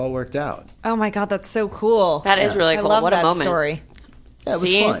it all worked out. Oh my God, that's so cool. That is really I cool. love What a that moment. story. Yeah, it was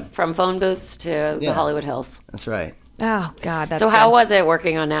See? fun. From phone booths to the Yeah. Hollywood Hills. That's right. Oh God, that's So good. how was it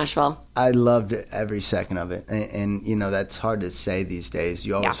working on Nashville? I loved every second of it, and you know that's hard to say these days.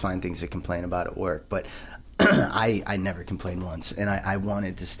 You always Yeah. find things to complain about at work, but I never complained once, and I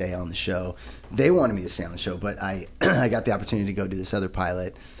wanted to stay on the show. They wanted me to stay on the show, but I I got the opportunity to go do this other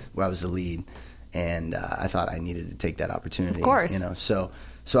pilot where I was the lead, and I thought I needed to take that opportunity. Of course. you know. So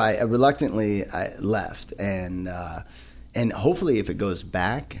I reluctantly I left, and hopefully if it goes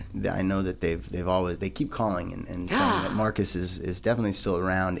back, I know that they keep calling and saying that Marcus is definitely still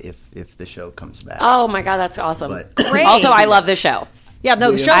around if the show comes back. Oh my God, that's awesome. But- Great. Also, I love the show. Yeah,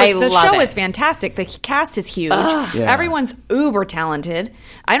 no, the show I is, the love show it. is fantastic. The cast is huge. Yeah. Everyone's uber talented.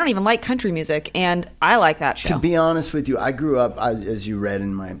 I don't even like country music, and I like that show. To be honest with you, I grew up, as you read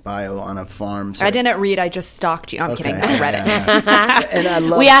in my bio, on a farm. So I didn't read. I just stalked you. I'm Okay. kidding. I read it. Yeah. And I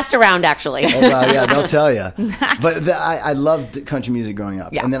love. We asked around, actually. Oh, well, yeah, they'll tell you. But I loved country music growing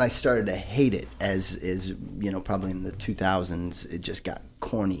up, Yeah. and then I started to hate it as you know, probably in the 2000s, it just got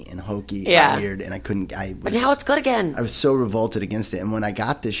corny and hokey Yeah. and weird, and I couldn't. But now it's good again. I was so revolted against it, and when I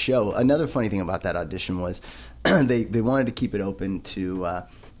got this show, another funny thing about that audition was they wanted to keep it open to a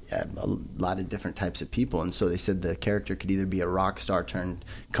lot of different types of people, and so they said the character could either be a rock star turned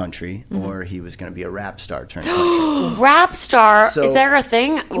country, or he was going to be a rap star turned country. Rap star. So- Is there a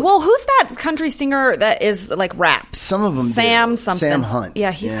thing? Well, who's that country singer that is like raps? Some of them Sam do. something. Sam Hunt.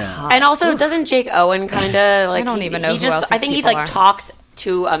 Yeah, he's Yeah. hot. And also, doesn't Jake Owen kind of like? don't even know He who else I these think he people like are. talks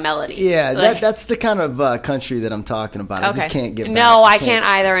to a melody. Yeah, Like- that's the kind of country that I'm talking about. I Okay. just can't get back. No, I can't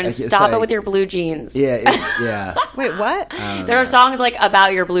either. And it's stop it like- with your blue jeans. Yeah, yeah. Wait, what? There are songs like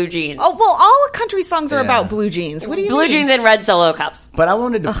about your blue jeans. Oh, well, all country songs are Yeah. about blue jeans. What do you blue mean? jeans and red Solo cups. But I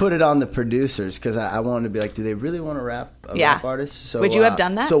wanted to put it on the producers because I wanted to be like, do they really want to rap a Yeah. rap artist? So, Would you have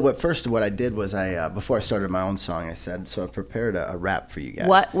done that? So what I did was before I started my own song, I said, so I prepared a rap for you guys.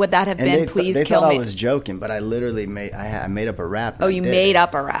 What would that have And been? Please they kill thought me. I was joking, but I literally I made up a rap. and Oh, I you did made it.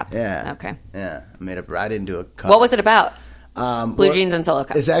 up a rap. Yeah. Okay. Yeah, I made up. I didn't do a cover. What was it about? Blue Well, jeans and Solo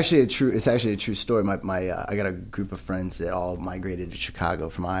cups. It's actually a true story. I got a group of friends that all migrated to Chicago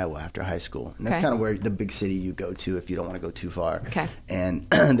from Iowa after high school, and that's Okay. kind of where the big city you go to if you don't want to go too far. Okay. And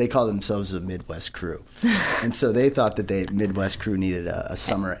they call themselves the Midwest Crew, and so they thought that the Midwest Crew needed a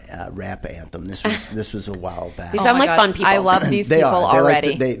summer rap anthem. This was a while back. These Oh sound my like God. fun people. I love these They people are.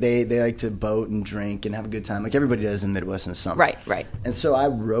 already. They like to boat and drink and have a good time, like everybody does in the Midwest in the summer. Right. And so I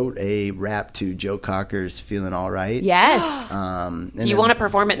wrote a rap to Joe Cocker's "Feeling All Right." Yes. Do you want to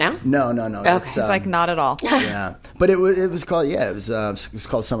perform it now? No. Okay. It's like not at all. Yeah, but it was called it was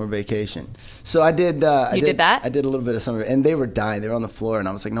called Summer Vacation. So I did. You did that? I did a little bit of summer, and they were dying. They were on the floor, and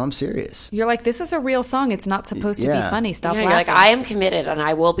I was like, "No, I'm serious." You're like, this is a real song. It's not supposed to be Yeah. funny. Stop Yeah, laughing. you're like, I am committed, and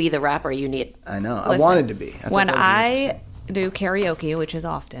I will be the rapper you need. I know. I Listen, wanted to be. thought when that would be I do karaoke, which is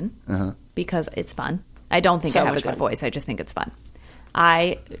often because it's fun. I don't think So I have a much good fun. voice. I just think it's fun.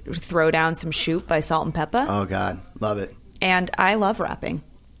 I throw down some Shoot by Salt and Peppa, Oh God, love it. and I love rapping.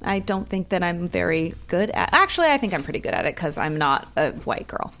 I don't think that I'm very good at. Actually, I think I'm pretty good at it because I'm not a white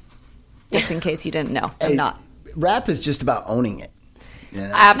girl. Just in case you didn't know, I'm Hey, not. Rap is just about owning it. You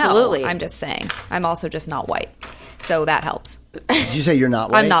know? Absolutely. No, I'm just saying. I'm also just not white, so that helps. Did you say you're not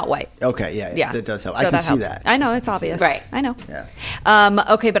white? I'm not white. Okay, yeah, Yeah, that does help. So I can that see helps. that. I know it's obvious, Right. I know. Yeah.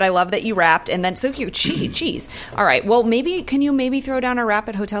 Okay, but I love that you rapped, and then so cute. Jeez. All right. Well, can you maybe throw down a rap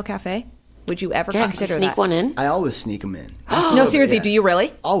at Hotel Cafe? Would you ever Yeah, consider sneak that? one in. I always sneak them in. No, seriously. Yeah. Do you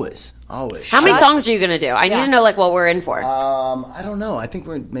really? Always. How many Shut- songs are you going to do? I need Yeah. to know like what we're in for. I don't know. I think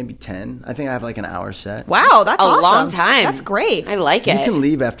we're maybe 10. I think I have like an hour set. Wow, that's a awesome. long time. That's great. I like You it. can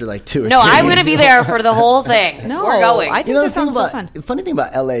leave after like 2 or No, 3. I'm going to be there for the whole thing. No, we're going. I think You know, that sounds so fun. the funny thing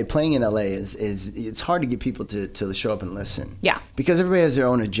about LA, playing in LA is it's hard to get people to show up and listen. Yeah. Because everybody has their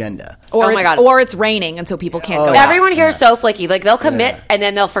own agenda. Or Oh my it's, God. or it's raining, and so people can't Oh, go yeah. out. Everyone here is so flaky. Like they'll commit Yeah. and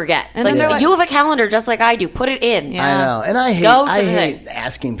then they'll forget. And like then they're like- you have a calendar just like I do. Put it in. Yeah. I know. And I Go to hate the hate thing.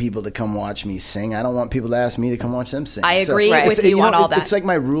 asking people to come watch me sing. I don't want people to ask me to come watch them sing. I agree Right. with it's- you on all it's- that. It's like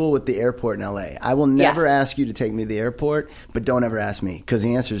my rule with the airport in LA. I will never Yes. ask you to take me to the airport, but don't ever ask me because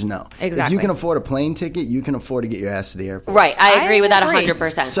the answer is no. Exactly. If you can afford a plane ticket, you can afford to get your ass to the airport. Right. I agree with that agree.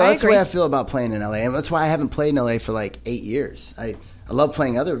 100%. So that's the agree. way I feel about playing in LA, and that's why I haven't played in LA for like 8 years. I love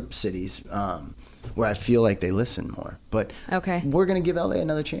playing other cities where I feel like they listen more, but Okay. we're gonna give LA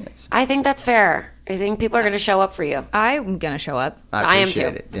another chance. I think that's fair. I think people are going to show up for you. I'm gonna show up. I am appreciate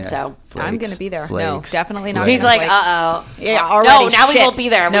too. It. Yeah. So, I'm gonna be there. No, Flakes, definitely not. flakes. He's like, Like- uh-oh. Yeah, No, already. now we Shit. won't be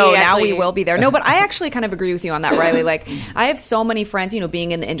there. No, We now actually- we will be there. No, but I actually kind of agree with you on that, Riley. Like, I have so many friends,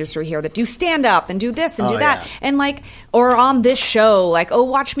 being in the industry here that do stand up and do this and do Oh, that. yeah. And like, or on this show, like, oh,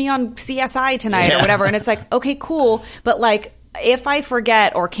 watch me on CSI tonight or Yeah. whatever. And it's like, okay, cool. But like, if I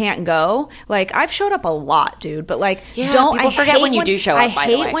forget or can't go, like I've showed up a lot, dude. But like, Yeah, don't people I forget hate when you do show I up, by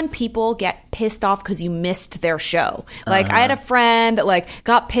the hate way. when people get pissed off because you missed their show. Like I had a friend that like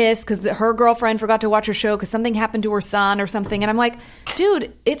got pissed because her girlfriend forgot to watch her show because something happened to her son or something, and I'm like,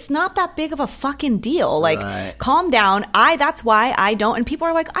 dude, it's not that big of a fucking deal. Like, Right. calm down. That's why I don't. And people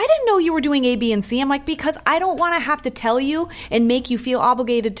are like, I didn't know you were doing A, B, and C. I'm like, because I don't want to have to tell you and make you feel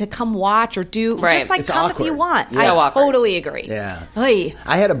obligated to come watch or do. Right. Just like It's come awkward. if you want. So I awkward. totally agree. Yeah. Hey.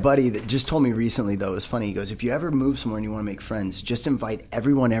 I had a buddy that just told me recently, though, it was funny. He goes, if you ever move somewhere and you want to make friends, just invite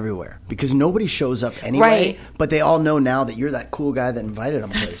everyone everywhere because nobody shows up anyway. Right. But they all know now that you're that cool guy that invited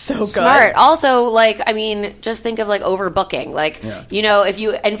them. That's so good. Smart. Also, like, I mean, just think of like overbooking. Like, Yeah. if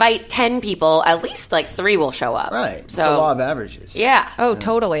you invite 10 people, at least like 3 will show up. Right. It's So, the law of averages. yeah. Oh,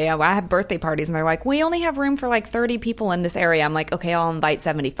 totally. I have birthday parties, and they're like, we only have room for like 30 people in this area. I'm like, okay, I'll invite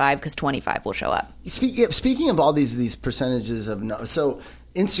 75 because 25 will show up. Speaking of all these percentages of so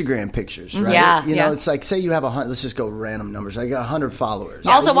Instagram pictures, right? Yeah. You know, Yeah. it's like say you have 100. Let's just go random numbers. I got 100 followers.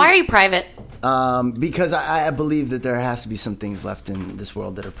 Also, why are you private? Because I believe that there has to be some things left in this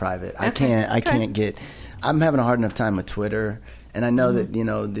world that are private. I can't get. I'm having a hard enough time with Twitter, and I know that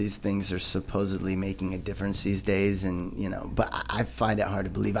these things are supposedly making a difference these days, and but I find it hard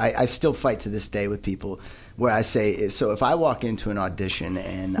to believe. I still fight to this day with people where I say, so if I walk into an audition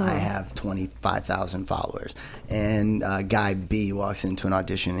and I have 25,000 followers, and guy B walks into an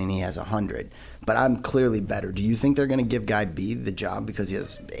audition and he has 100. But I'm clearly better. Do you think they're going to give Guy B the job because he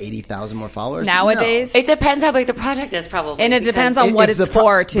has 80,000 more followers? Nowadays, It depends how big the project is, probably. and it depends on what If it's the pro-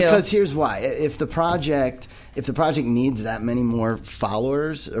 for, too. Because here's why: if the project needs that many more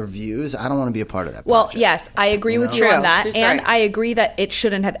followers or views, I don't want to be a part of that. Well, project. yes, I agree with you True. on that. True story. And I agree that it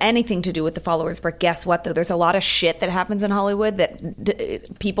shouldn't have anything to do with the followers. But guess what, though? There's a lot of shit that happens in Hollywood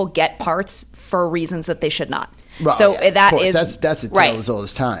that people get parts for reasons that they should not. Well, So yeah, of that course. is that's a tale right. as old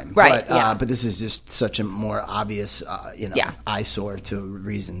as time, Right, But, yeah. but this is just such a more obvious, Yeah. eyesore to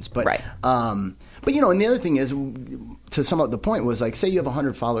reasons. But Right. But and the other thing is, to sum up the point was like, say you have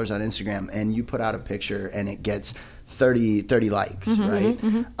 100 followers on Instagram and you put out a picture and it gets 30 likes, right?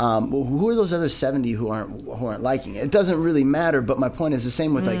 Well, who are those other 70 who aren't liking it? It doesn't really matter. But my point is the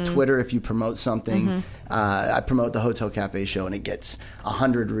same with like Twitter. If you promote something, I promote the Hotel Cafe show and it gets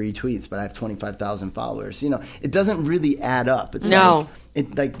 100 retweets, but I have 25,000 followers. It doesn't really add up. It's No.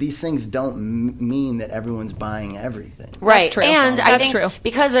 like these things don't mean that everyone's buying everything. Right. true. And I That's think true.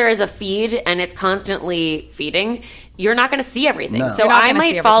 because there is a feed and it's constantly feeding, you're not going to see everything. No. So You're not I gonna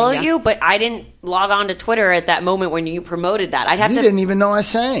see might follow everything, yeah. you, but I didn't log on to Twitter at that moment when you promoted that. I'd have You to. didn't even know I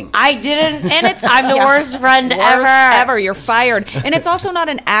sang. I didn't, and I'm the Yeah. worst friend Worst ever. You're fired. And it's also not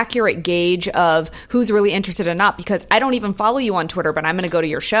an accurate gauge of who's really interested or not, because I don't even follow you on Twitter, but I'm going to go to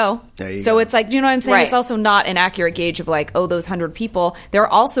your show. There you so go. it's like, do you know what I'm saying? Right. It's also not an accurate gauge of like, oh, those 100 people. They're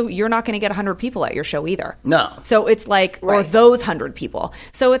also, you're not going to get 100 people at your show either. No. So it's like, or Right. those 100 people.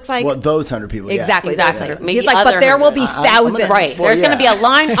 So it's like, Well, those 100 people. Yeah. exactly. Exactly. That's Maybe He's like, other but there will be 100. thousands. Right. Well, There's going to be yeah. a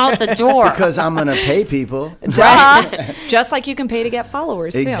line out the door. Because I'm going to pay people. Duh. Just like you can pay to get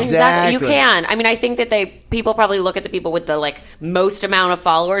followers too. Exactly. Exactly. You can. I mean, I think that people probably look at the people with the like most amount of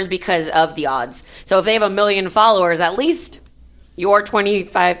followers because of the odds. So if they have 1 million followers, at least your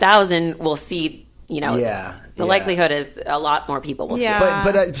 25,000 will see. You know, Yeah. the Yeah. likelihood is a lot more people will Yeah.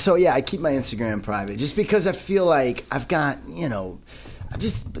 see. So yeah, I keep my Instagram private just because I feel like I've got,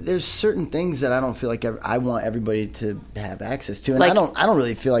 there's certain things that I don't feel like I want everybody to have access to, and Like- I don't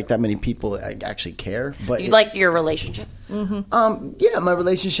really feel like that many people actually care. But You like your relationship. yeah, my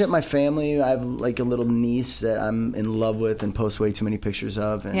relationship, my family. I have like a little niece that I'm in love with and post way too many pictures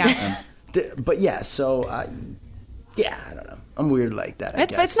of. And, Yeah. but yeah, so I don't know. I'm weird like that. I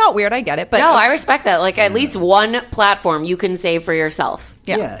guess. It's not weird. I get it. But No, I respect that. Like at least one platform you can save for yourself.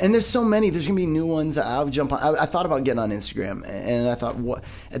 Yeah. And there's so many. There's gonna be new ones. I'll jump on. I thought about getting on Instagram, and I thought, what?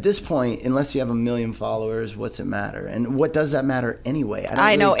 At this point, unless you have 1 million followers, what's it matter? And what does that matter anyway? don't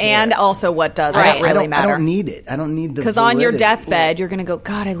I know. really care. And also, what does Right. that I really don't, matter? I don't need it. I don't need the Because on your validity. deathbed, you're going to go,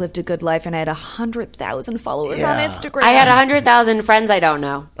 God, I lived a good life and I had 100,000 followers on Yeah. Instagram. I had 100,000 friends I don't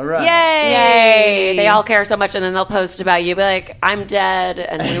know. All right. Yay! They all care so much, and then they'll post about you, be like, "I'm dead,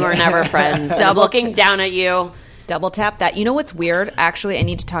 and we were never friends." I'm looking down at you. Double tap that. You know what's weird? Actually, I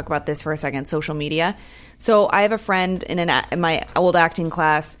need to talk about this for a second. Social media. So I have a friend in my old acting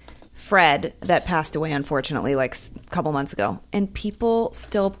class, Fred, that passed away, unfortunately, like a couple months ago. And people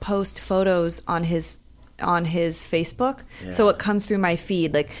still post photos on his Facebook. So it comes through my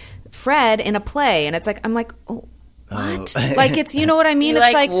feed. Like, Fred in a play. And it's like, I'm like, oh, what? Like, it's, you know what I mean? He,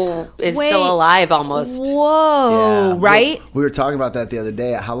 It's like, is still alive almost. Whoa, Yeah. right? We were talking about that the other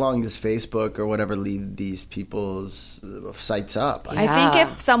day. How long does Facebook or whatever leave these people's sites up? I think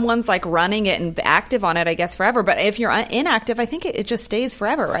if someone's like running it and active on it, I guess forever. But if you're inactive, I think it just stays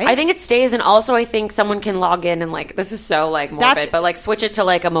forever, right? I think it stays, and also I think someone can log in and like this is so like morbid, but like switch it to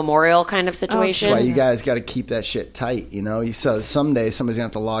like a memorial kind of situation. That's why you guys got to keep that shit tight, you know? So someday somebody's going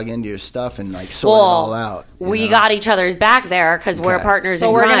to have to log into your stuff and like sort it all out. you We know? got each other's back there because we're Okay. partners So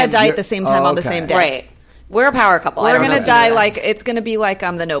in we're crime. gonna die at the same time on the okay. same day. Right. We're a power couple. I We're don't gonna know. die like it's gonna be like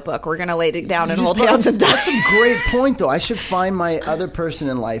The Notebook. We're gonna lay it down and hold hands and die. That's a great point, though. I should find my other person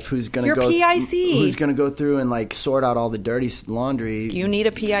in life who's going to Your go PIC. who's going to go through and like sort out all the dirty laundry. You need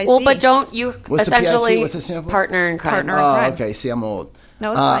a PIC. Well, but don't you What's the PIC? essentially What's it stand for? partner in crime? Partner in Oh, crime. okay. See, I'm old.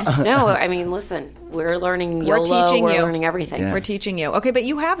 No, it's fine. No, I mean, listen, we're learning We're YOLO. teaching We're you. learning everything. Yeah. We're teaching you. Okay, but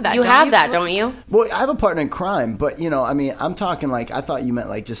you have that. You don't have you? that, don't you? Well, I have a partner in crime, but I mean, I'm talking like I thought you meant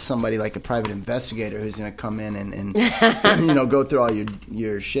like just somebody like a private investigator who's going to come in and go through all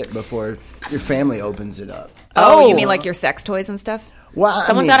your shit before your family opens it up. Oh, you mean like your sex toys and stuff? Well,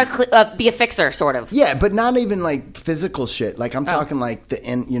 Someone's I mean, got to be a fixer, sort of. Yeah, but not even like physical shit. Like I'm talking like your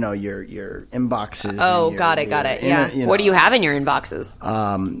inboxes. Oh, and your- got it. Yeah. What do you have in your inboxes?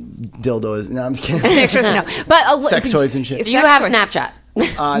 Dildos. No, I'm just kidding. Pictures, no. But Sex toys and shit. Do you sex have toys. Snapchat?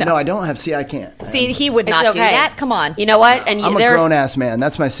 No, I don't have. See, I can't. See, he would not It's do okay. that. Come on. You know what? And I'm a there's grown ass man.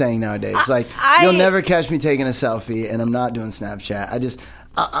 That's my saying nowadays. Like I- you'll never catch me taking a selfie, and I'm not doing Snapchat.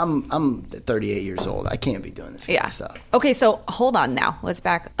 I'm 38 years old. I can't be doing this kind Yeah. of stuff. Okay, so hold on now. Let's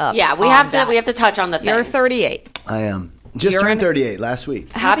back up. yeah. We on have to that. we have to touch on the things. You're 38. I am. Just You're turned in- 38 last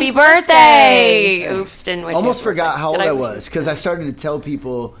week. Happy birthday! Oops, didn't wish. Almost you happy forgot birthday. how old Did I wish was because I started to tell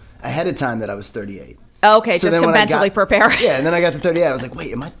people ahead of time that I was 38. Okay, So just then to when I mentally got- prepare. Yeah, and then I got to 38. I was like,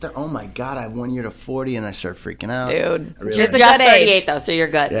 wait, am I? Oh my god, I have 1 year to 40, and I started freaking out. Dude. I realized- It's a Just good age. 38 though, so you're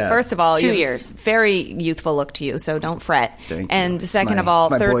good. Yeah. First of all, 2 you have years. very youthful look to you, so don't fret. Thank you. And It's second my- of all,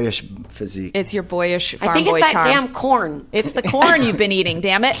 it's my boyish physique. it's your boyish farm I think boy it's that charm. damn corn. It's the corn you've been eating,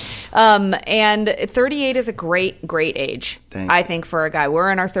 damn it. And 38 is a great age. Thank I you. think for a guy. We're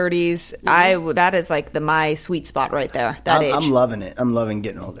in our 30s. That is like my sweet spot right there. That age. I'm loving it. I'm loving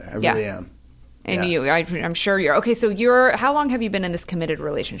getting older. I really am. And Yeah. I'm sure you're okay. So how long have you been in this committed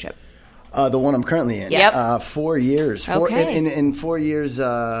relationship? The one I'm currently in. Yep. 4 years. Okay. In 4 years,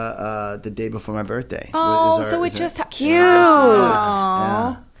 the day before my birthday. Oh, is our- so it is our- just Cute.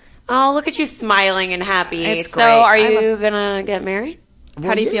 Yeah. Oh, look at you smiling and happy. It's so, great. are I you gonna get married?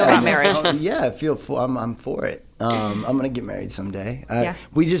 How do you feel about marriage? Yeah, I feel. I'm for it. I'm gonna get married someday. Yeah.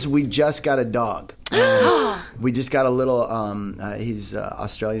 We just got a dog. We just got a little. He's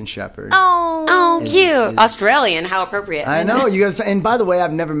Australian Shepherd. Oh, cute. is- Australian, how appropriate. I know you guys. And by the way,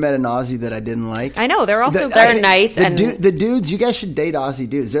 I've never met an Aussie that I didn't like. I know they're also They're nice and- the dudes. You guys should date Aussie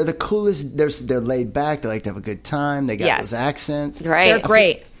dudes. They're the coolest. They're laid back. They like to have a good time. They got Yes. those accents. Right. they're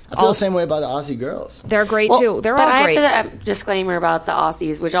great. I feel the same way about the Aussie girls. They're great Well, too. They're but all I great. have to disclaimer about the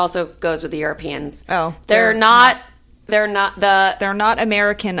Aussies, which also goes with the Europeans. Oh, they're not. They're not the. They're not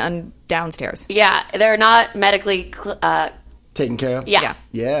American downstairs. Yeah, they're not medically. Taken care of. Yeah.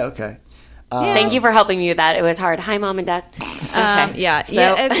 Yeah. Okay. Thank you for helping me with that. It was hard. Hi, Mom and Dad. Okay. Yeah, So,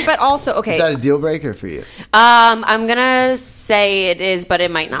 yeah. But also, okay. Is that a deal breaker for you? I'm gonna say it is, but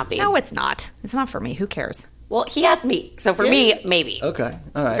it might not be. No, it's not. It's not for me. Who cares? Well, he asked me, so for me, maybe. Okay.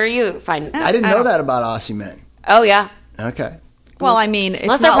 All right. For you, fine. I didn't I know don't- that about Aussie men. Oh yeah. Okay. Well, I mean, it's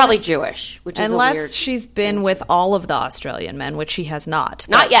Unless they're not probably like- Jewish, which is unless a weird. she's been with all of the Australian men, which she has not.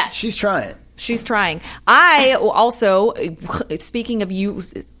 Not But yet. She's trying. She's trying. I also, speaking of you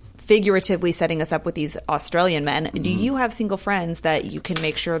figuratively setting us up with these Australian men, do you have single friends that you can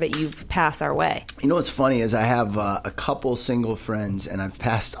make sure that you pass our way? You know what's funny is I have a couple single friends, and I've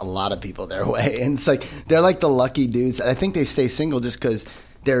passed a lot of people their way, and it's like they're like the lucky dudes. I think they stay single just because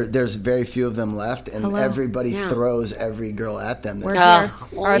there's very few of them left, and everybody throws every girl at them. Where's Ugh.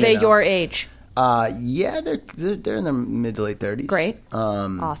 your, are they your age? Yeah, they're in their mid to late 30s. Great.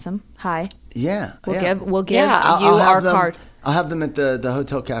 Awesome. Hi. Yeah, We'll give Yeah. you I'll have our them- card. I'll have them at the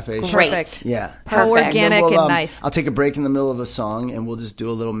hotel cafe. Great. Perfect. Yeah. How Perfect. organic Then and nice. I'll take a break in the middle of a song, and we'll just do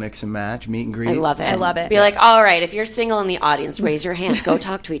a little mix and match, meet and greet. I love it. I love it. Be like, all right, if you're single in the audience, raise your hand. Go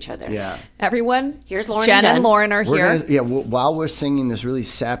talk to each other. Yeah. Everyone, Here's Lauren Jen and and Jen. Lauren are We're here. gonna, while we're singing this really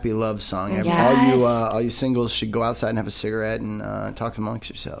sappy love song, Yes. all you singles should go outside and have a cigarette and talk amongst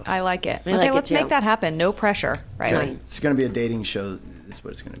yourselves. I like it. I Okay, like it let's too. make that happen. No pressure, right? Okay. It's going to be a dating show. Is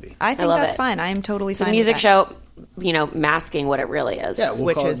what it's going to be. I think love that's it. fine. I am totally It's a fine. music with that. show, masking what it really is. Yeah, we'll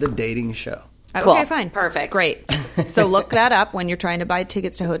Which call is- it the dating show. Cool. Okay, fine. Perfect. Great. So look that up when you're trying to buy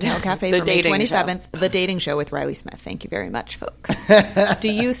tickets to Hotel Cafe The for May dating 27th. The dating show with Riley Smith. Thank you very much, folks. Do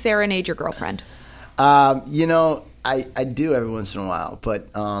you serenade your girlfriend? I do every once in a while, but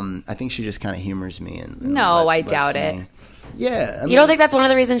I think she just kind of humors me. And No, I lets doubt me- it. Yeah. I You don't think that's one of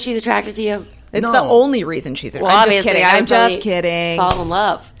the reasons she's attracted to you? It's No. the only reason she's. Well, I'm just obviously, kidding. I I'm would just probably kidding. Fall in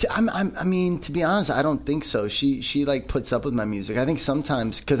love. I mean, to be honest, I don't think so. She like puts up with my music. I think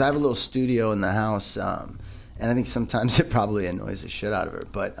sometimes because I have a little studio in the house, and I think sometimes it probably annoys the shit out of her.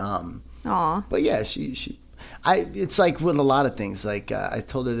 But Aw. but yeah, it's like with a lot of things. Like I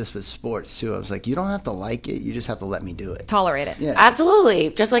told her this with sports too. I was like, you don't have to like it. You just have to let me do it. Tolerate it. Yeah. Absolutely.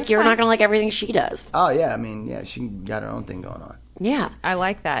 Just like you're fine. not going to like everything she does. Oh yeah. I mean, yeah. She got her own thing going on. Yeah. I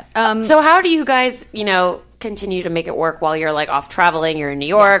like that. So how do you guys, continue to make it work while you're like off traveling? You're in New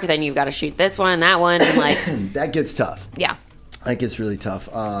York, then you've got to shoot this one and that one, and like That gets tough. yeah. That gets really tough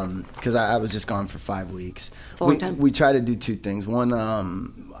because I was just gone for 5 weeks. It's a long time. We try to do two things. One,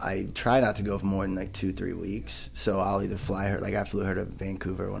 I try not to go for more than like 2-3 weeks. So I'll either fly her, like I flew her to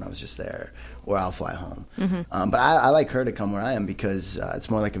Vancouver when I was just there, or I'll fly home. Mm-hmm. But I like her to come where I am because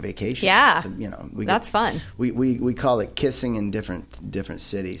it's more like a vacation. Yeah. So, That's fun. We call it kissing in different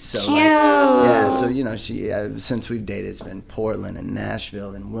cities. So Cute. yeah. So she since we've dated, it's been Portland and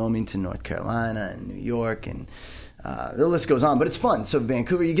Nashville and Wilmington, North Carolina, and New York and. The list goes on, but it's fun. So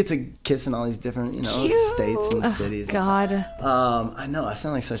Vancouver, you get to kiss in all these different, states and cities. God. I know I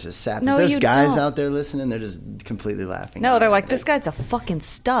sound like such a sap. No, if there's you guys don't. out there listening, they're just completely laughing. No, they're like, this guy's a fucking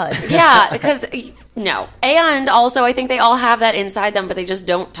stud. yeah, because no. And also I think they all have that inside them, but they just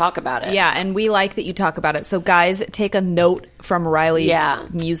don't talk about it. Yeah, and we like that you talk about it. So, guys, take a note from Riley's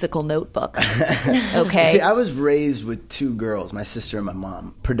musical notebook. Okay. See, I was raised with two girls, my sister and my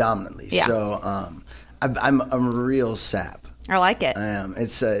mom, predominantly. Yeah. So I'm a real sap. I like it. I am.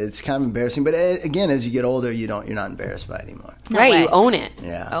 It's kind of embarrassing, but again, as you get older, you're not embarrassed by it anymore. Right, way. you own it.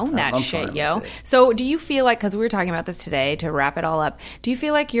 Yeah, Own that I'm shit, fine yo. with it. So, do you feel like, because we were talking about this today to wrap it all up, do you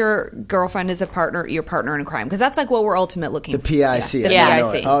feel like your girlfriend is your partner in crime? Because that's like what we're ultimate looking The PIC. Yeah, the Yeah. I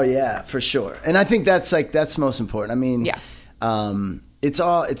know PIC. it. Oh yeah, for sure. And I think that's most important. I mean, Yeah.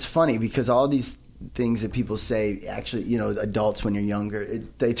 It's funny because all these things that people say, actually, adults when you're younger,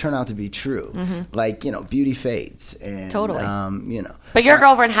 they turn out to be true. Like, beauty fades. And, Totally. But your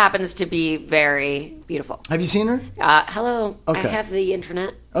girlfriend happens to be very beautiful. Have you seen her? Hello. Okay. I have the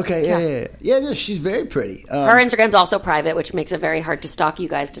internet. Okay, yeah, she's very pretty. Her Instagram's also private, which makes it very hard to stalk you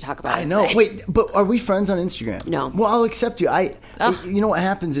guys to talk about it. I know. today. Wait, but are we friends on Instagram? No. Well, I'll accept you. You know what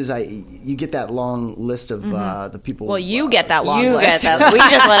happens is you get that long list of the people. Well, you get that long You list. get that. We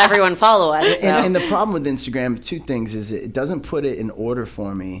just let everyone follow us. So. And the problem with Instagram, two things, is it doesn't put it in order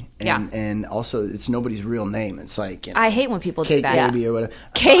for me. And also, it's nobody's real name. It's like, I hate when people do Cake that. Baby or whatever.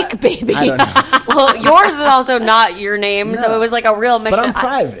 Cake Baby. I don't know. Well, yours is also not your name, so No. it was like a real mission. But I'm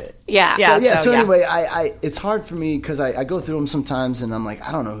private. Yeah. So anyway, I it's hard for me because I go through them sometimes, and I'm like,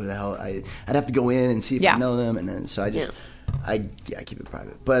 I don't know who the hell I'd have to go in and see if I know them, and then so I just I keep it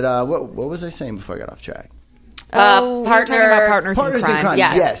private. But what was I saying before I got off track? We were talking about partners in Partners crime.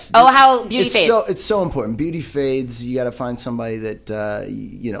 Yes. Oh, how beauty it's fades. It's so important. Beauty fades. You got to find somebody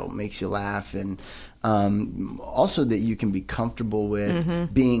that makes you laugh, and also that you can be comfortable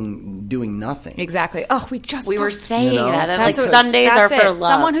with doing nothing. Exactly. Oh, we were saying that. That's Like Sundays are for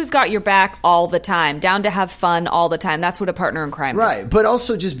love. Someone who's got your back all the time, down to have fun all the time. That's what a partner in crime is. Right, but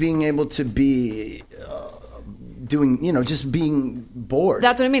also just being able to be just being bored.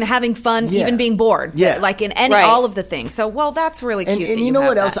 That's what I mean. Having fun, Yeah. even being bored. Yeah. Like in any, Right. all of the things. So, that's really cute. And that you know have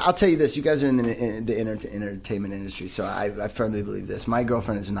what else? that. I'll tell you this. You guys are in the entertainment industry, so I firmly believe this. My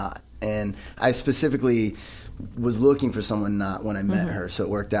girlfriend is not. And I specifically was looking for someone not when I met her, so it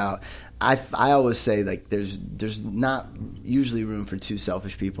worked out. I always say, like, there's not usually room for two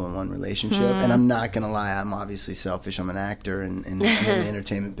selfish people in one relationship, and I'm not going to lie, I'm obviously selfish. I'm an actor and in the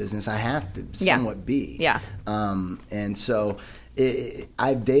entertainment business. I have to somewhat be. Yeah. And so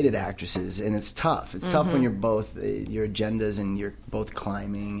I've dated actresses, and it's tough. It's tough when you're both, your agendas, and you're both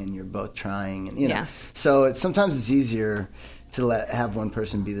climbing, and you're both trying, and, Yeah. So sometimes it's easier to have one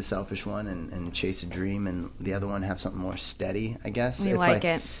person be the selfish one and chase a dream, and the other one have something more steady, I guess. We like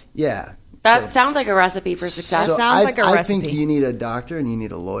it. Yeah. That sounds like a recipe for success. So- sounds like a I recipe. think you need a doctor and you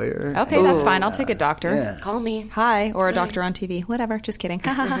need a lawyer. Okay, that's fine. I'll take a doctor. Yeah. Call me. Hi, or a doctor on TV. Whatever. Just kidding.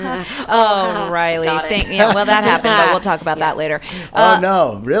 Oh, Riley. Got it. Well, that happened, but we'll talk about that later. Oh,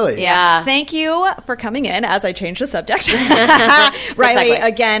 no, really? Yeah. Thank you for coming in as I change the subject. Riley, Exactly.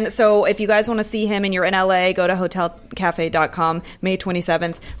 again, so if you guys want to see him and you're in LA, go to hotelcafe.com, May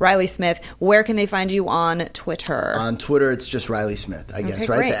 27th. Riley Smith, where can they find you on Twitter? On Twitter, it's just Riley Smith, I guess,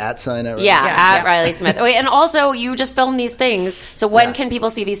 right? great. The @ sign. Yeah, at Yeah. Riley Smith. Wait, and also you just filmed these things. So when can people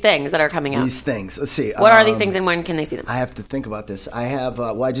see these things that are coming out? These things. Let's see. What are these things and when can they see them? I have to think about this. I have,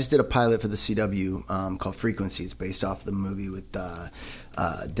 I just did a pilot for the CW called Frequencies, based off the movie with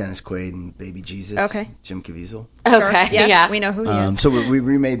Dennis Quaid and Baby Jesus. Okay. Jim Caviezel. Okay, Yes, yeah. we know who he is. So we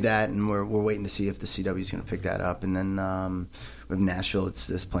remade that, and we're waiting to see if the CW is going to pick that up. And then with Nashville,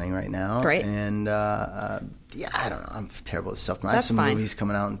 it's playing right now. Great. And I don't know. I'm terrible at stuff. I have That's some fine. movies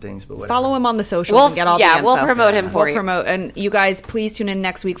coming out and things, but whatever. Follow him on the socials and get all the info. we'll promote him for We'll you. promote. And you guys, please tune in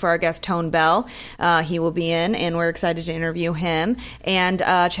next week for our guest, Tone Bell. He will be in, and we're excited to interview him. And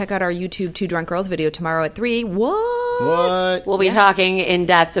check out our YouTube Two Drunk Girls video tomorrow at 3. What? We'll be talking in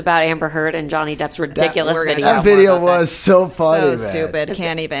depth about Amber Heard and Johnny Depp's ridiculous we're gonna video. talk That video More about was so funny. So man. stupid.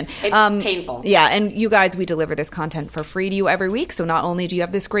 Can't even. It's painful. Yeah, and you guys, we deliver this content for free to you every week. So not only do you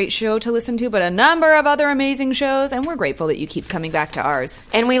have this great show to listen to, but a number of other amazing shows. And we're grateful that you keep coming back to ours.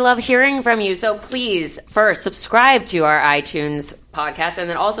 And we love hearing from you. So please, first, subscribe to our iTunes podcast and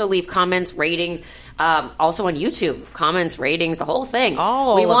then also leave comments, ratings. Also on YouTube, comments, ratings, the whole thing.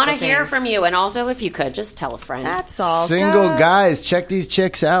 All we of want the to hear things. from you. And also, if you could, just tell a friend. That's all. Single Just- guys, check these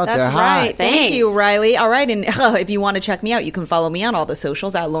chicks out. That's They're right. hot. Thank Thanks. you, Riley. All right, and if you want to check me out, you can follow me on all the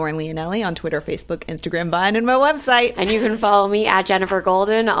socials at Lauren Leonelli on Twitter, Facebook, Instagram, Vine, and my website. And you can follow me at Jennifer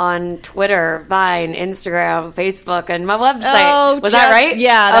Golden on Twitter, Vine, Instagram, Facebook, and my website. Was that right?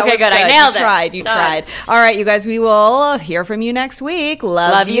 Yeah. That okay, was good. I nailed it. You Done. tried. All right, you guys, we will hear from you next week.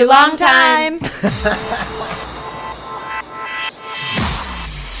 Love you long time.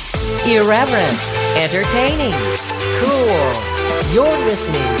 Irreverent, entertaining, cool. You're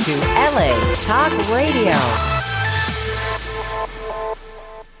listening to LA Talk Radio.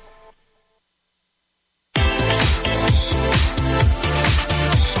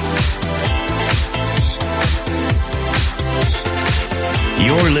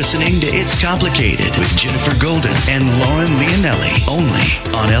 You're listening to It's Complicated with Jennifer Golden and Lauren Leonelli, only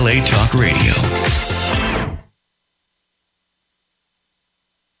on LA Talk Radio.